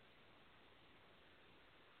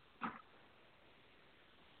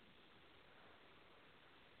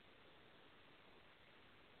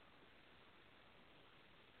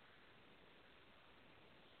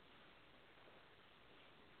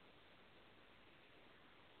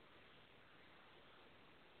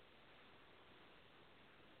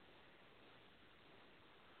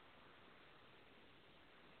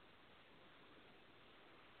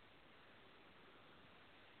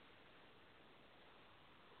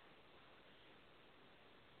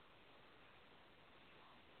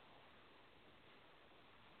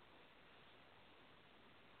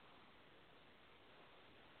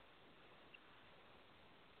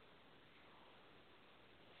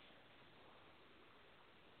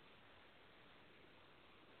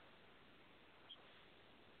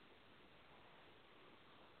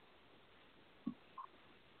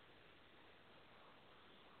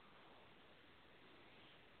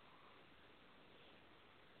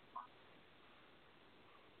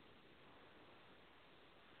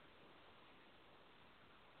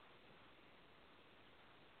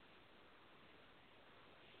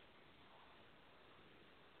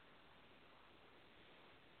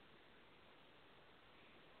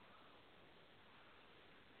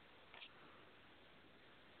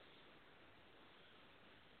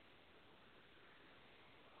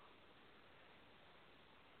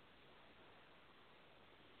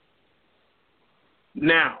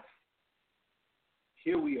 Now,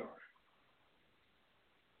 here we are.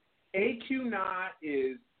 AQAnon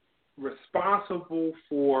is responsible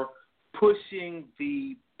for pushing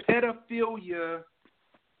the pedophilia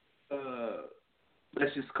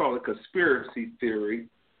let's just call it conspiracy theory,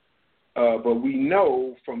 but we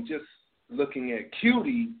know from just looking at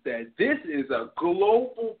cuties that this is a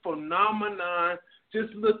global phenomenon.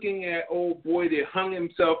 Just looking at old boy that hung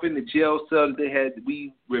himself in the jail cell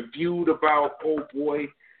we reviewed about old boy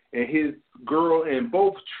and his girl, and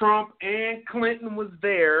both Trump and Clinton were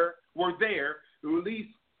there. At least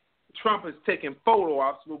Trump has taken photo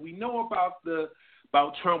ops, but we know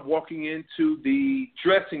about Trump walking into the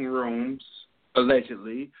dressing rooms,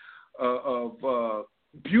 allegedly, of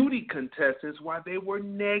beauty contestants while they were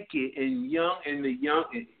naked and young,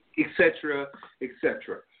 et cetera, et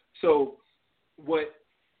cetera. So what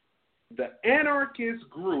the anarchist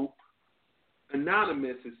group,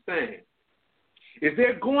 Anonymous, is saying is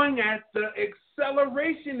they're going at the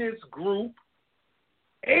accelerationist group,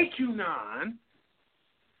 AQAnon,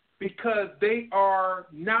 because they are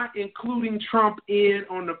not including Trump in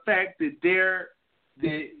on the fact that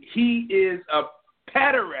he is a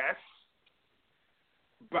pederast,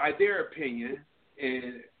 by their opinion.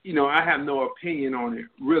 And, I have no opinion on it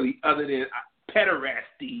really other than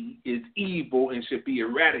pederasty is evil and should be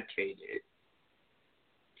eradicated.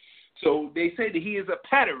 So they say that he is a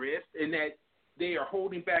pederast and that they are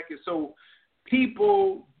holding back. And so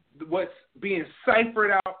people, what's being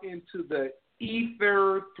ciphered out into the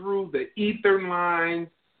ether, through the ether lines,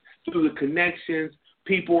 through the connections,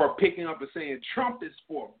 people are picking up and saying Trump is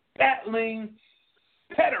for battling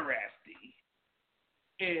pederasty.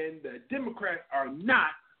 And the Democrats are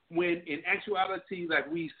not, when in actuality,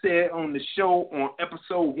 like we said on the show on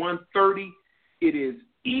episode 130, it is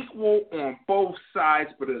equal on both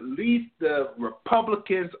sides, but at least the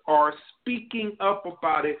Republicans are speaking up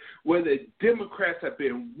about it, where the Democrats have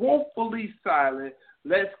been woefully silent.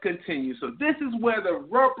 Let's continue. So this is where the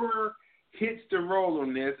rubber hits the road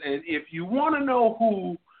on this, and if you want to know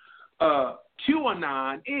who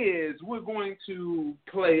QAnon is, we're going to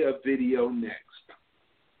play a video next.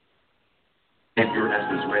 If your nest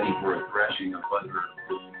is ready for a thrashing of thunder,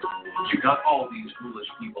 you got all these foolish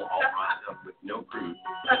people all riled up with no proof,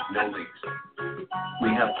 no links.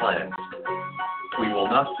 We have plans. We will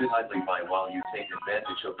not sit idly by while you take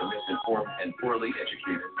advantage of the misinformed and poorly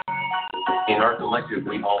educated. In our collective,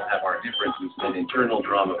 we all have our differences and internal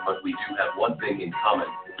drama, but we do have one thing in common.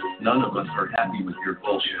 None of us are happy with your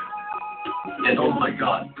bullshit. And oh my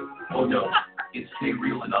God, oh no, it's Stay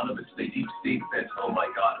Real Anonymous, they deep state feds, oh my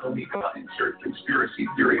God, insert conspiracy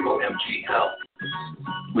theory, OMG, hell.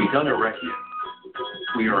 We gonna wreck you.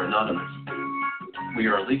 We are anonymous. We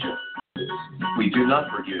are legion. We do not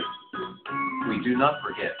forgive. We do not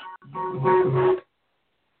forget.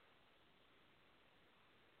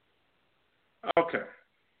 Okay.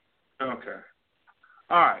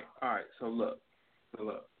 All right. So look.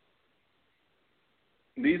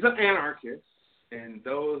 These are anarchists, and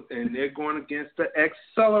they're going against the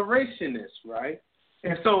accelerationists, right?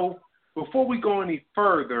 And so before we go any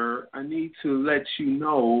further, I need to let you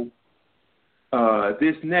know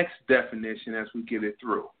this next definition as we get it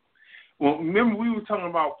through. Well, remember we were talking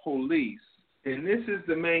about police, and this is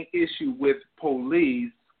the main issue with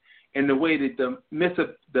police and the way that the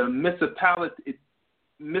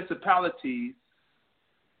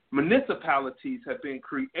municipalities have been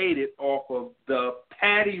created off of the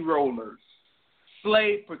patty rollers,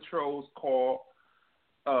 slave patrols called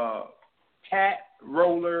pat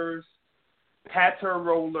rollers, patter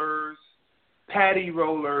rollers, patty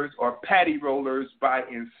rollers, or patty rollers by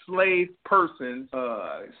enslaved persons.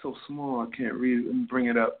 It's so small I can't read it. Let me bring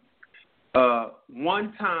it up.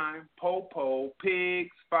 One time, po-po,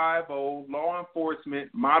 pigs, 5-0, law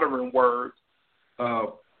enforcement, modern words,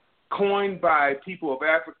 coined by people of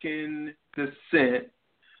African descent,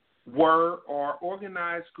 were or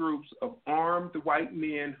organized groups of armed white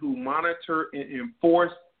men who monitor and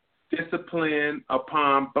enforce discipline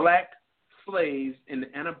upon black slaves in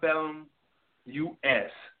the antebellum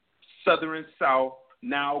U.S., Southern South,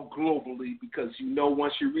 now globally, because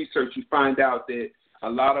once you research, you find out that a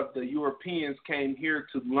lot of the Europeans came here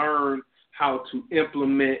to learn how to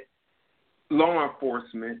implement law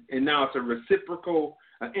enforcement, and now it's a reciprocal,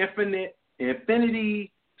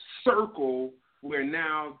 infinity circle where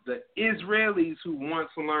now the Israelis who once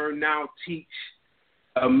learned now teach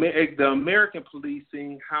the American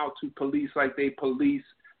policing how to police like they police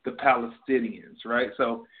the Palestinians, right?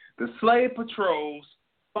 So the slave patrol's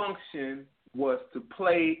function was to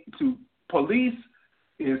police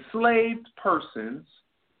enslaved persons,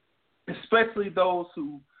 especially those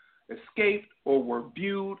who escaped or were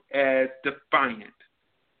viewed as defiant.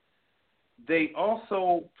 They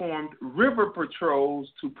also formed river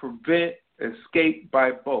patrols to prevent escape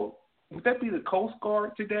by boat. Would that be the Coast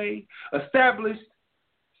Guard today? Established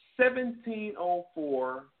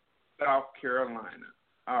 1704, South Carolina.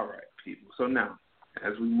 All right, people. So now,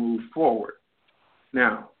 as we move forward,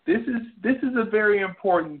 now this is a very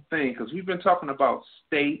important thing because we've been talking about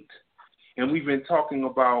state, and we've been talking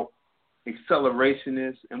about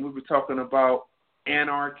accelerationists, and we've been talking about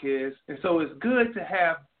anarchists, and so it's good to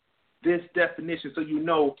have this definition so you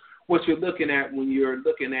know what you're looking at when you're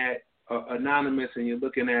looking at Anonymous and you're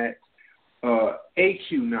looking at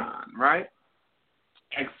AQAnon, right?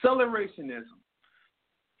 Accelerationism.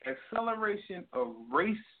 Acceleration of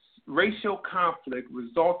racial conflict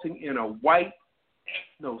resulting in a white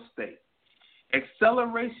ethno-state.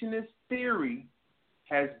 Accelerationist theory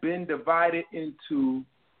has been divided into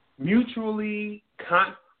mutually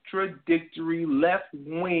contradictory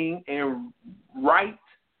left-wing and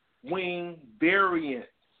right-wing variants.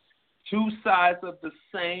 Two sides of the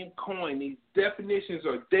same coin. These definitions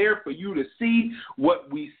are there for you to see.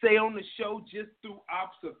 What we say on the show just through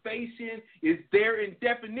observation is there in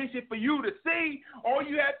definition for you to see. All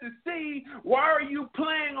you have to see, why are you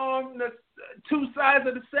playing on the two sides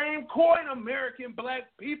of the same coin, American black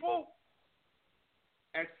people?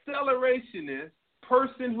 Accelerationist,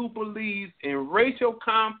 person who believes in racial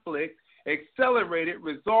conflict accelerated,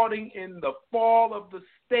 resulting in the fall of the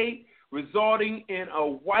state, resulting in a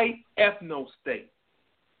white ethno-state.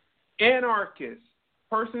 Anarchists,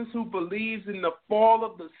 persons who believes in the fall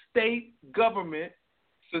of the state government,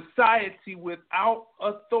 society without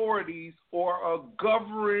authorities or a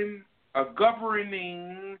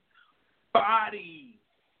governing body.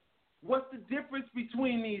 What's the difference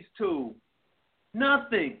between these two?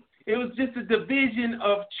 Nothing. It was just a division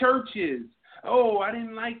of churches. Oh, I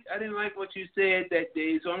didn't like what you said that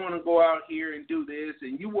day, so I'm going to go out here and do this.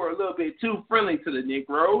 And you were a little bit too friendly to the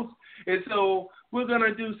Negroes, and so we're going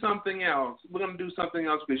to do something else. We're going to do something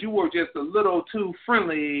else because you were just a little too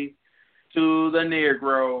friendly to the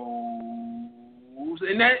Negroes.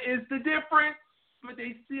 And that is the difference, but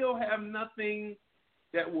they still have nothing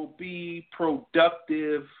that will be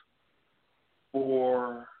productive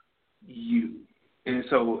for you. And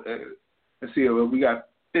so, let's see, we got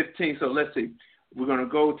 15, so let's see. We're going to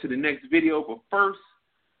go to the next video, but first,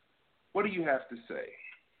 what do you have to say?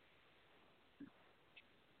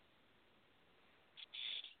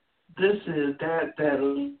 This is that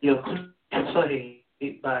play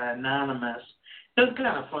by Anonymous. It's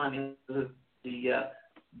kind of funny, the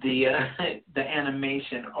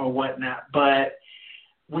animation or whatnot, but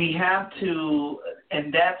we have to,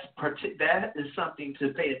 and that is something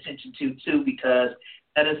to pay attention to too, because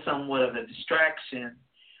that is somewhat of a distraction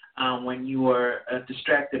when you are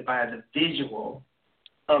distracted by the visual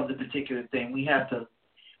of the particular thing. We have to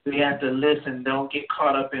listen. Don't get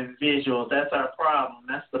caught up in visuals. That's our problem.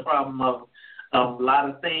 That's the problem of a lot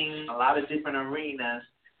of things, a lot of different arenas,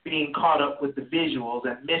 being caught up with the visuals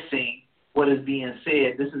and missing what is being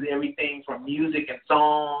said. This is everything from music and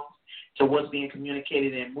songs to what's being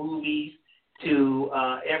communicated in movies to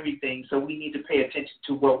everything. So we need to pay attention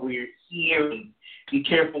to what we're hearing. Be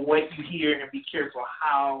careful what you hear and be careful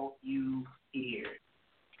how you hear.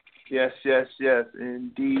 Yes,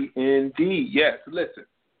 indeed. Yes, listen.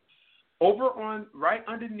 Over on, right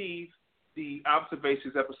underneath the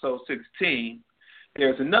Observations episode 16,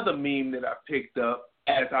 there's another meme that I picked up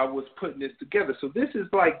as I was putting this together. So this is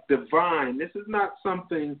like divine. This is not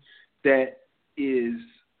something that is,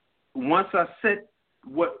 once I set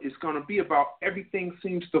what it's going to be about, everything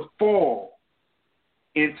seems to fall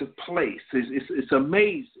into place. It's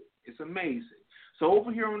amazing. It's amazing. So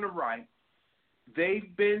over here on the right,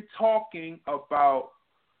 they've been talking about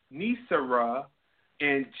Nisara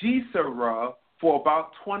and Jisara for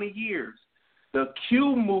about 20 years. The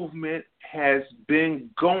Q movement has been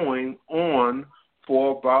going on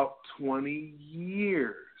for about 20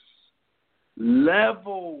 years.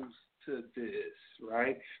 Levels to this,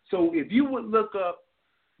 right? So if you would look up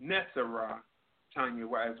Nisara, Tanya,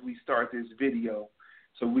 as we start this video,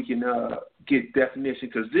 so we can get definition,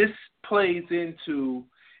 because this plays into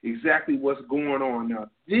exactly what's going on now.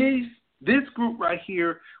 This group right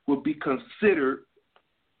here would be considered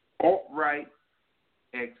alt-right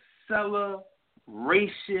accelerationist.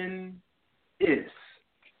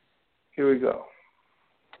 Here we go.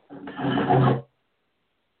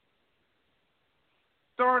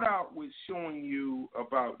 Start out with showing you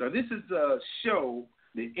about, now this is a show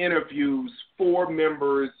that interviews 4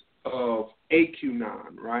 members of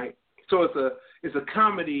AQAnon, right? So it's a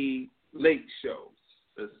comedy late show,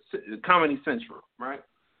 a Comedy Central, right?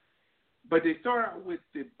 But they start out with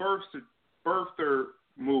the birther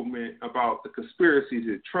movement about the conspiracies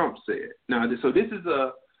that Trump said. Now, so this is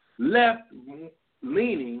a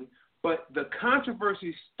left-leaning, but the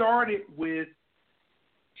controversy started with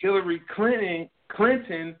Hillary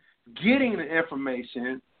Clinton getting the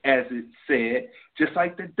information, as it said, just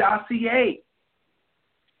like the dossier.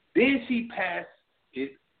 Then she passed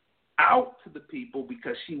it out to the people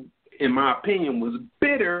because she, in my opinion, was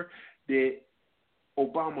bitter that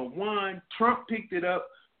Obama won. Trump picked it up,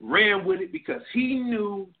 ran with it because he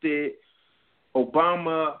knew that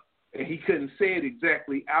Obama, and he couldn't say it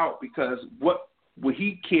exactly out because what would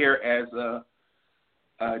he care as a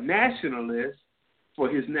nationalist for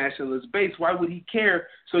his nationalist base? Why would he care?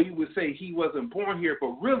 So he would say he wasn't born here,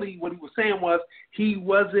 but really what he was saying was he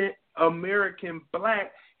wasn't American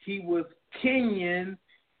black. He was Kenyan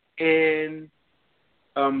and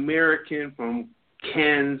American from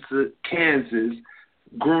Kansas,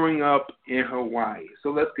 growing up in Hawaii. So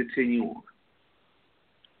let's continue on.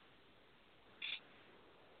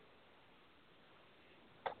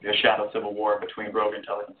 A shadow civil war between rogue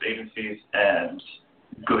intelligence agencies and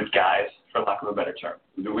good guys, for lack of a better term.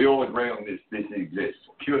 Do we all agree on this? This exists.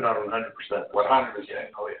 QAnon 100%.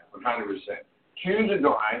 100%. Oh yeah, 100%. Q's a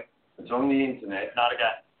guy that's on the internet. Not a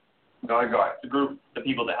guy. Not a guy. The group, the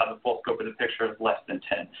people that have the full scope of the picture is less than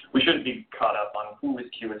 10. We shouldn't be caught up on who is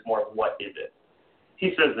Q. It's more of what is it.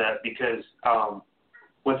 He says that because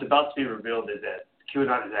what's about to be revealed is that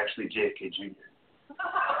QAnon is actually JFK Jr.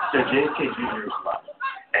 So JFK Jr. is alive.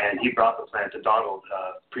 And he brought the plan to Donald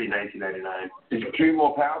pre-1999. Is Q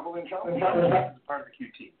more powerful than Trump? He's part of the Q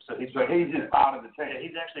team. So he's just part of the team. Yeah,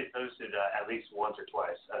 he's actually posted at least once or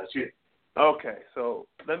twice. Okay, so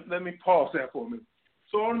let me pause that for a minute.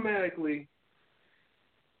 So automatically,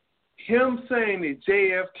 him saying that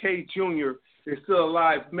JFK Jr. is still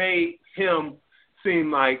alive made him seem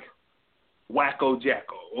like Wacko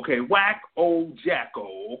Jacko. Okay, Whack-O Jacko.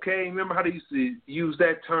 Okay, remember how they used to use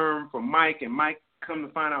that term for Mike, and Mike, come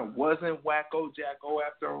to find out, wasn't Wacko Jacko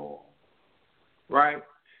after all, right?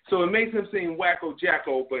 So it makes him seem Wacko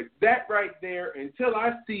Jacko, but that right there, until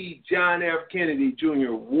I see John F. Kennedy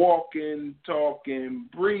Jr. walking, talking,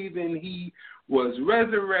 breathing, he was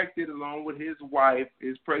resurrected along with his wife,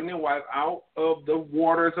 his pregnant wife, out of the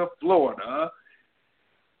waters of Florida.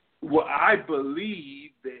 Well, I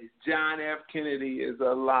believe that John F. Kennedy is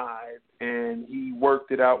alive and he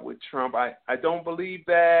worked it out with Trump. I don't believe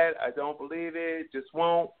that. I don't believe it. Just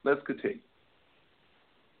won't. Let's continue.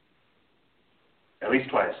 At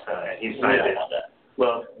least twice. He signed it.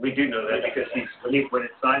 Well, we do know that because when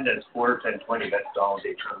it's signed as 4/10/20, that's Donald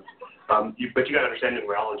J. Trump. But you got to understand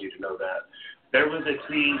numerology to know that. There was a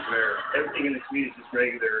tweet where everything in the tweet is just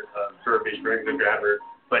regular verbiage, regular grammar.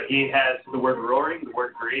 But he has the word roaring, the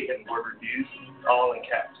word great, and the word reviews all in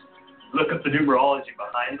caps. Look up the numerology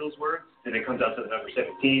behind those words, and it comes out to the number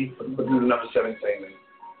 17. What does the number 17 mean?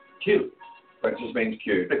 Q. It just means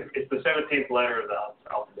Q. It's the 17th letter of the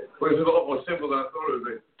alphabet. Well, it's a lot more simple than I thought it would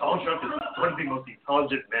be. Donald Trump is one of the most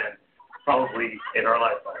intelligent men probably in our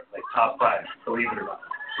lifetime, like top 5, believe it or not.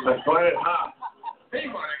 I find it hard. He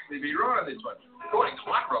might actually be right on this one. According to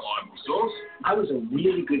one reliable source. I was a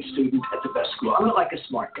really good student at the best school. I'm not like a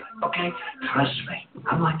smart guy, okay? Trust me,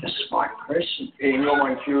 I'm like a smart person. In your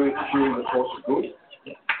mind, Q is the force of good?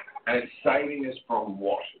 Yeah. And it's saving us from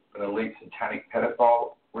what? An elite satanic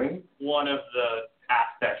pedophile ring? One of the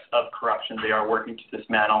aspects of corruption they are working to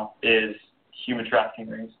dismantle is human trafficking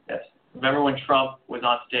rings, yes. Remember when Trump was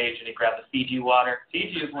on stage and he grabbed the Fiji water?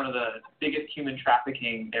 Fiji is one of the biggest human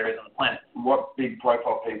trafficking areas on the planet. What big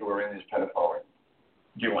profile people are in this pedophile ring?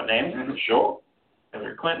 Do you want names? Sure.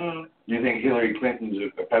 Hillary Clinton. Do you think Hillary Clinton's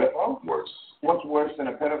a pedophile? Worse. What's worse than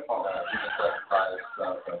a pedophile?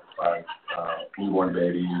 Newborn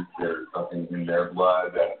babies, there's something in their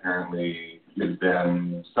blood that apparently gives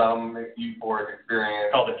them some euphoric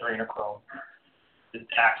experience. Called adrenochrome. It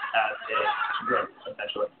acts as a drug,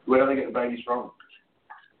 essentially. Where do they get the babies from?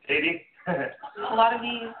 Haiti. A lot of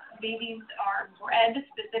these babies are bred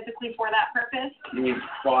specifically for that purpose. You need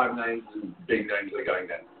 5 names and big names that are going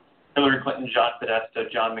down. Hillary Clinton, John Podesta,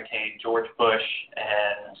 John McCain, George Bush,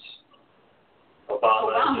 and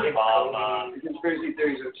Obama. The conspiracy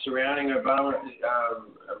theories surrounding Obama.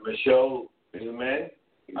 Michelle is a man.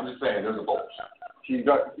 I'm just saying, there's a bulge. You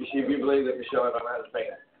believe that Michelle Obama has a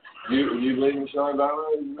penis? You believe Michelle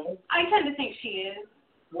Obama is a man? I tend to think she is.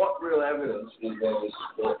 What real evidence is there to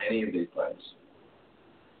support any of these claims?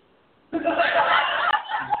 What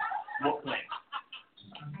claims?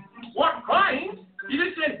 What claims? You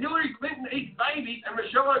just said Hillary Clinton eats babies and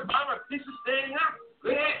Michelle Obama pisses standing up.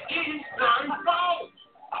 There is no bulge.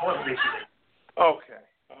 I want to make sure. Okay.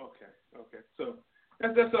 So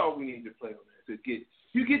that's all we need to play on that.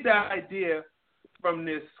 You get the idea from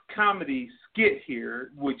this comedy skit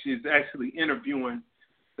here, which is actually interviewing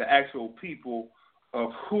the actual people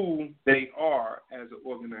of who they are as an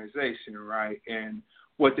organization, right, and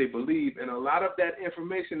what they believe. And a lot of that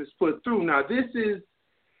information is put through. Now, this is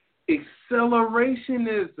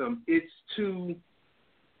accelerationism. It's to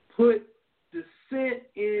put dissent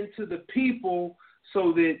into the people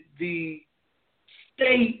so that the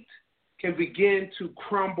state can begin to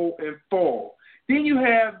crumble and fall. Then you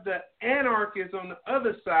have the anarchists on the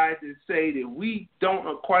other side that say that we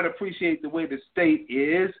don't quite appreciate the way the state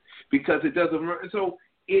is because it doesn't run. So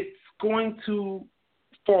it's going to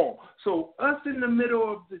fall. So us in the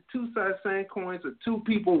middle of the two sides same coins are two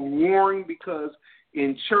people warring because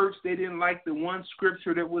in church they didn't like the one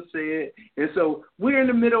scripture that was said. And so we're in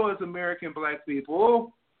the middle as American black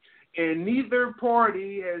people. And neither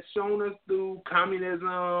party has shown us through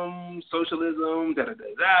communism, socialism,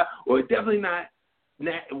 or definitely not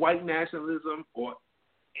white nationalism or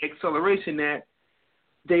acceleration that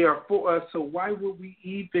they are for us. So why would we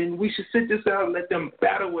even? We should sit this out and let them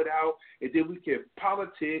battle it out, and then we can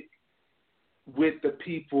politic with the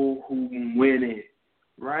people who win it,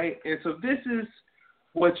 right? And so this is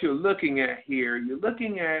what you're looking at here. You're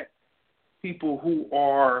looking at people who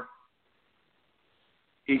are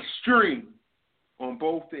extreme on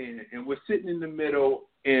both ends, and we're sitting in the middle.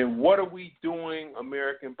 And what are we doing,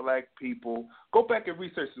 American black people? Go back and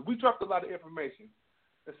research this. We dropped a lot of information.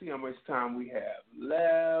 Let's see how much time we have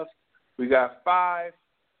left. We got 5.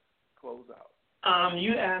 Close out.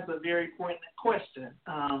 You asked a very important question.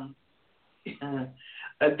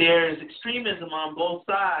 There's extremism on both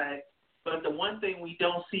sides, but the one thing we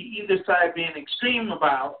don't see either side being extreme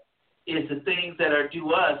about is the things that are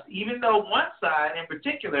due us, even though one side in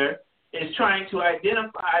particular is trying to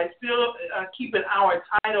identify, still keeping our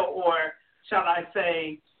title, or shall I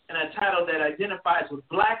say, in a title that identifies with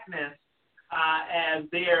blackness as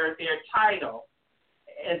their title,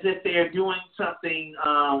 as if they're doing something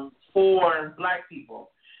for black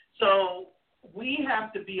people. So we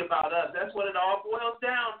have to be about us. That's what it all boils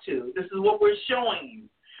down to. This is what we're showing you.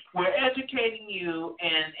 We're educating you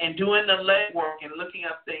and doing the legwork and looking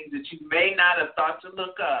up things that you may not have thought to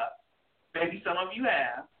look up. Maybe some of you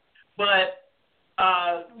have. But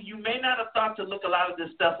you may not have thought to look a lot of this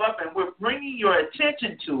stuff up, and we're bringing your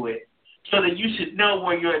attention to it so that you should know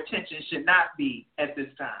where your attention should not be at this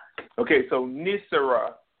time. Okay, so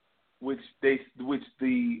Nisera, which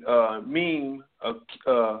the meme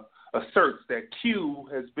asserts that Q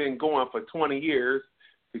has been going for 20 years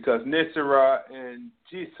because Nisera and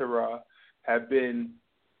Jisera have been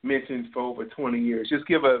mentioned for over 20 years. Just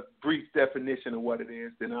give a brief definition of what it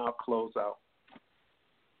is, then I'll close out.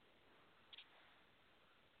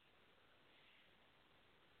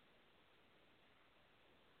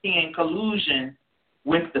 In collusion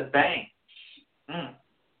with the banks.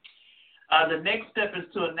 The next step is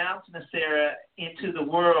to announce NESARA into the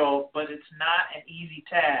world, but it's not an easy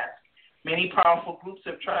task. Many powerful groups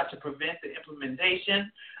have tried to prevent the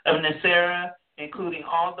implementation of NESARA, including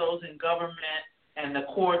all those in government and the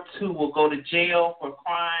courts who will go to jail for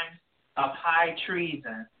crimes of high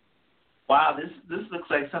treason. Wow, this looks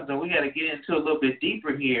like something we got to get into a little bit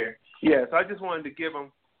deeper here. Yes, I just wanted to give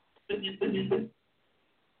them.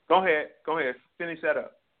 Go ahead. Finish that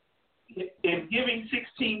up. If giving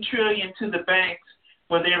 $16 trillion to the banks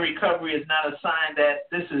for their recovery is not a sign that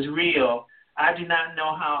this is real, I do not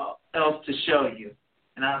know how else to show you.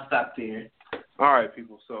 And I'll stop there. All right,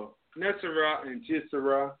 people. So NESARA and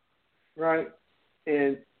Jisera, right?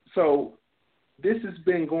 And so this has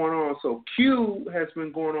been going on. So Q has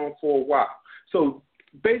been going on for a while. So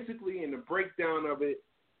basically, in the breakdown of it,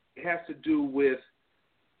 it has to do with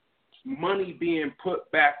money being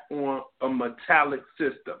put back on a metallic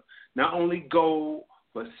system. Not only gold,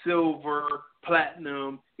 but silver,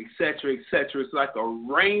 platinum, et cetera, et cetera. It's like a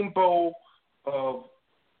rainbow of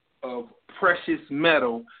precious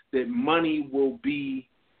metal that money will be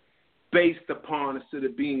based upon instead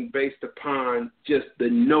of being based upon just the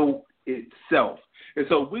note itself. And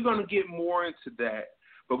so we're going to get more into that,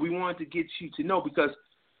 but we wanted to get you to know because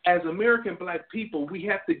as American black people, we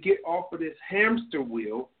have to get off of this hamster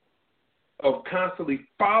wheel of constantly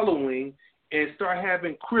following and start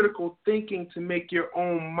having critical thinking to make your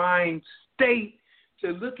own mind state to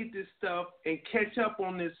look at this stuff and catch up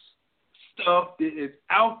on this stuff that is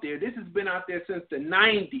out there. This has been out there since the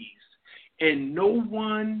 90s, and no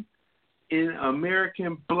one in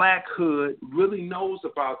American blackhood really knows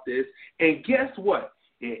about this. And guess what?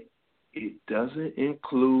 It doesn't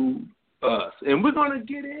include us. And we're going to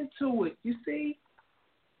get into it, you see?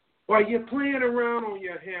 While you're playing around on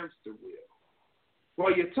your hamster wheel,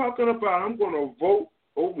 while you're talking about I'm going to vote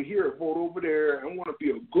over here, vote over there, I'm going to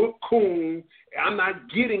be a good coon, I'm not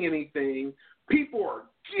getting anything, people are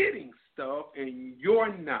getting stuff, and you're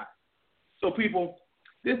So, people,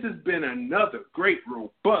 this has been another great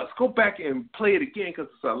robust. Go back and play it again because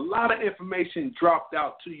there's a lot of information dropped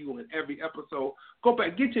out to you in every episode. Go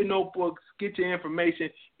back, get your notebooks, get your information.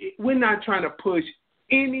 We're not trying to push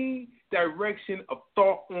any direction of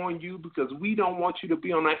thought on you because we don't want you to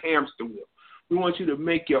be on a hamster wheel. We want you to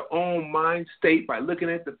make your own mind state by looking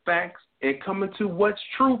at the facts and coming to what's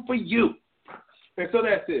true for you. And so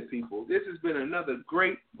that's it, people. This has been another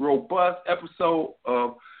great, robust episode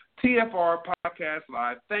of TFR Podcast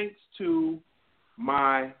Live. Thanks to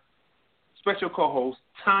my special co-host,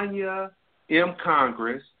 Tanya M.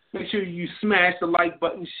 Congress. Make sure you smash the like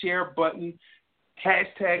button, share button,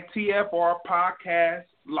 hashtag TFR Podcast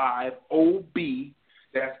Live OB.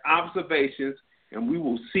 That's observations, and we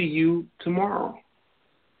will see you tomorrow.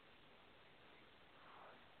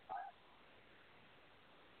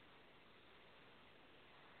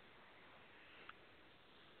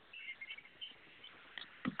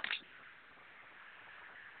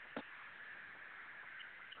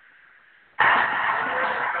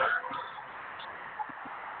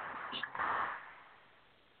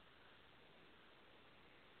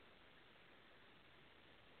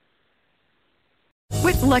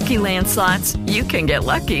 With Lucky Land Slots, you can get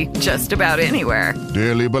lucky just about anywhere.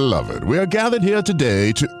 Dearly beloved, we are gathered here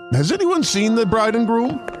today to... Has anyone seen the bride and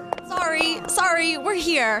groom? Sorry, we're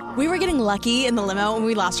here. We were getting lucky in the limo and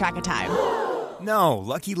we lost track of time. No,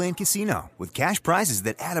 Lucky Land Casino, with cash prizes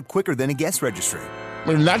that add up quicker than a guest registry.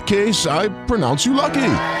 In that case, I pronounce you lucky.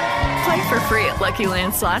 Play for free at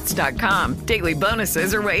LuckyLandSlots.com. Daily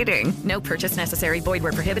bonuses are waiting. No purchase necessary. Void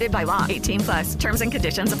where prohibited by law. 18+. Terms and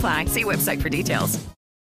conditions apply. See website for details.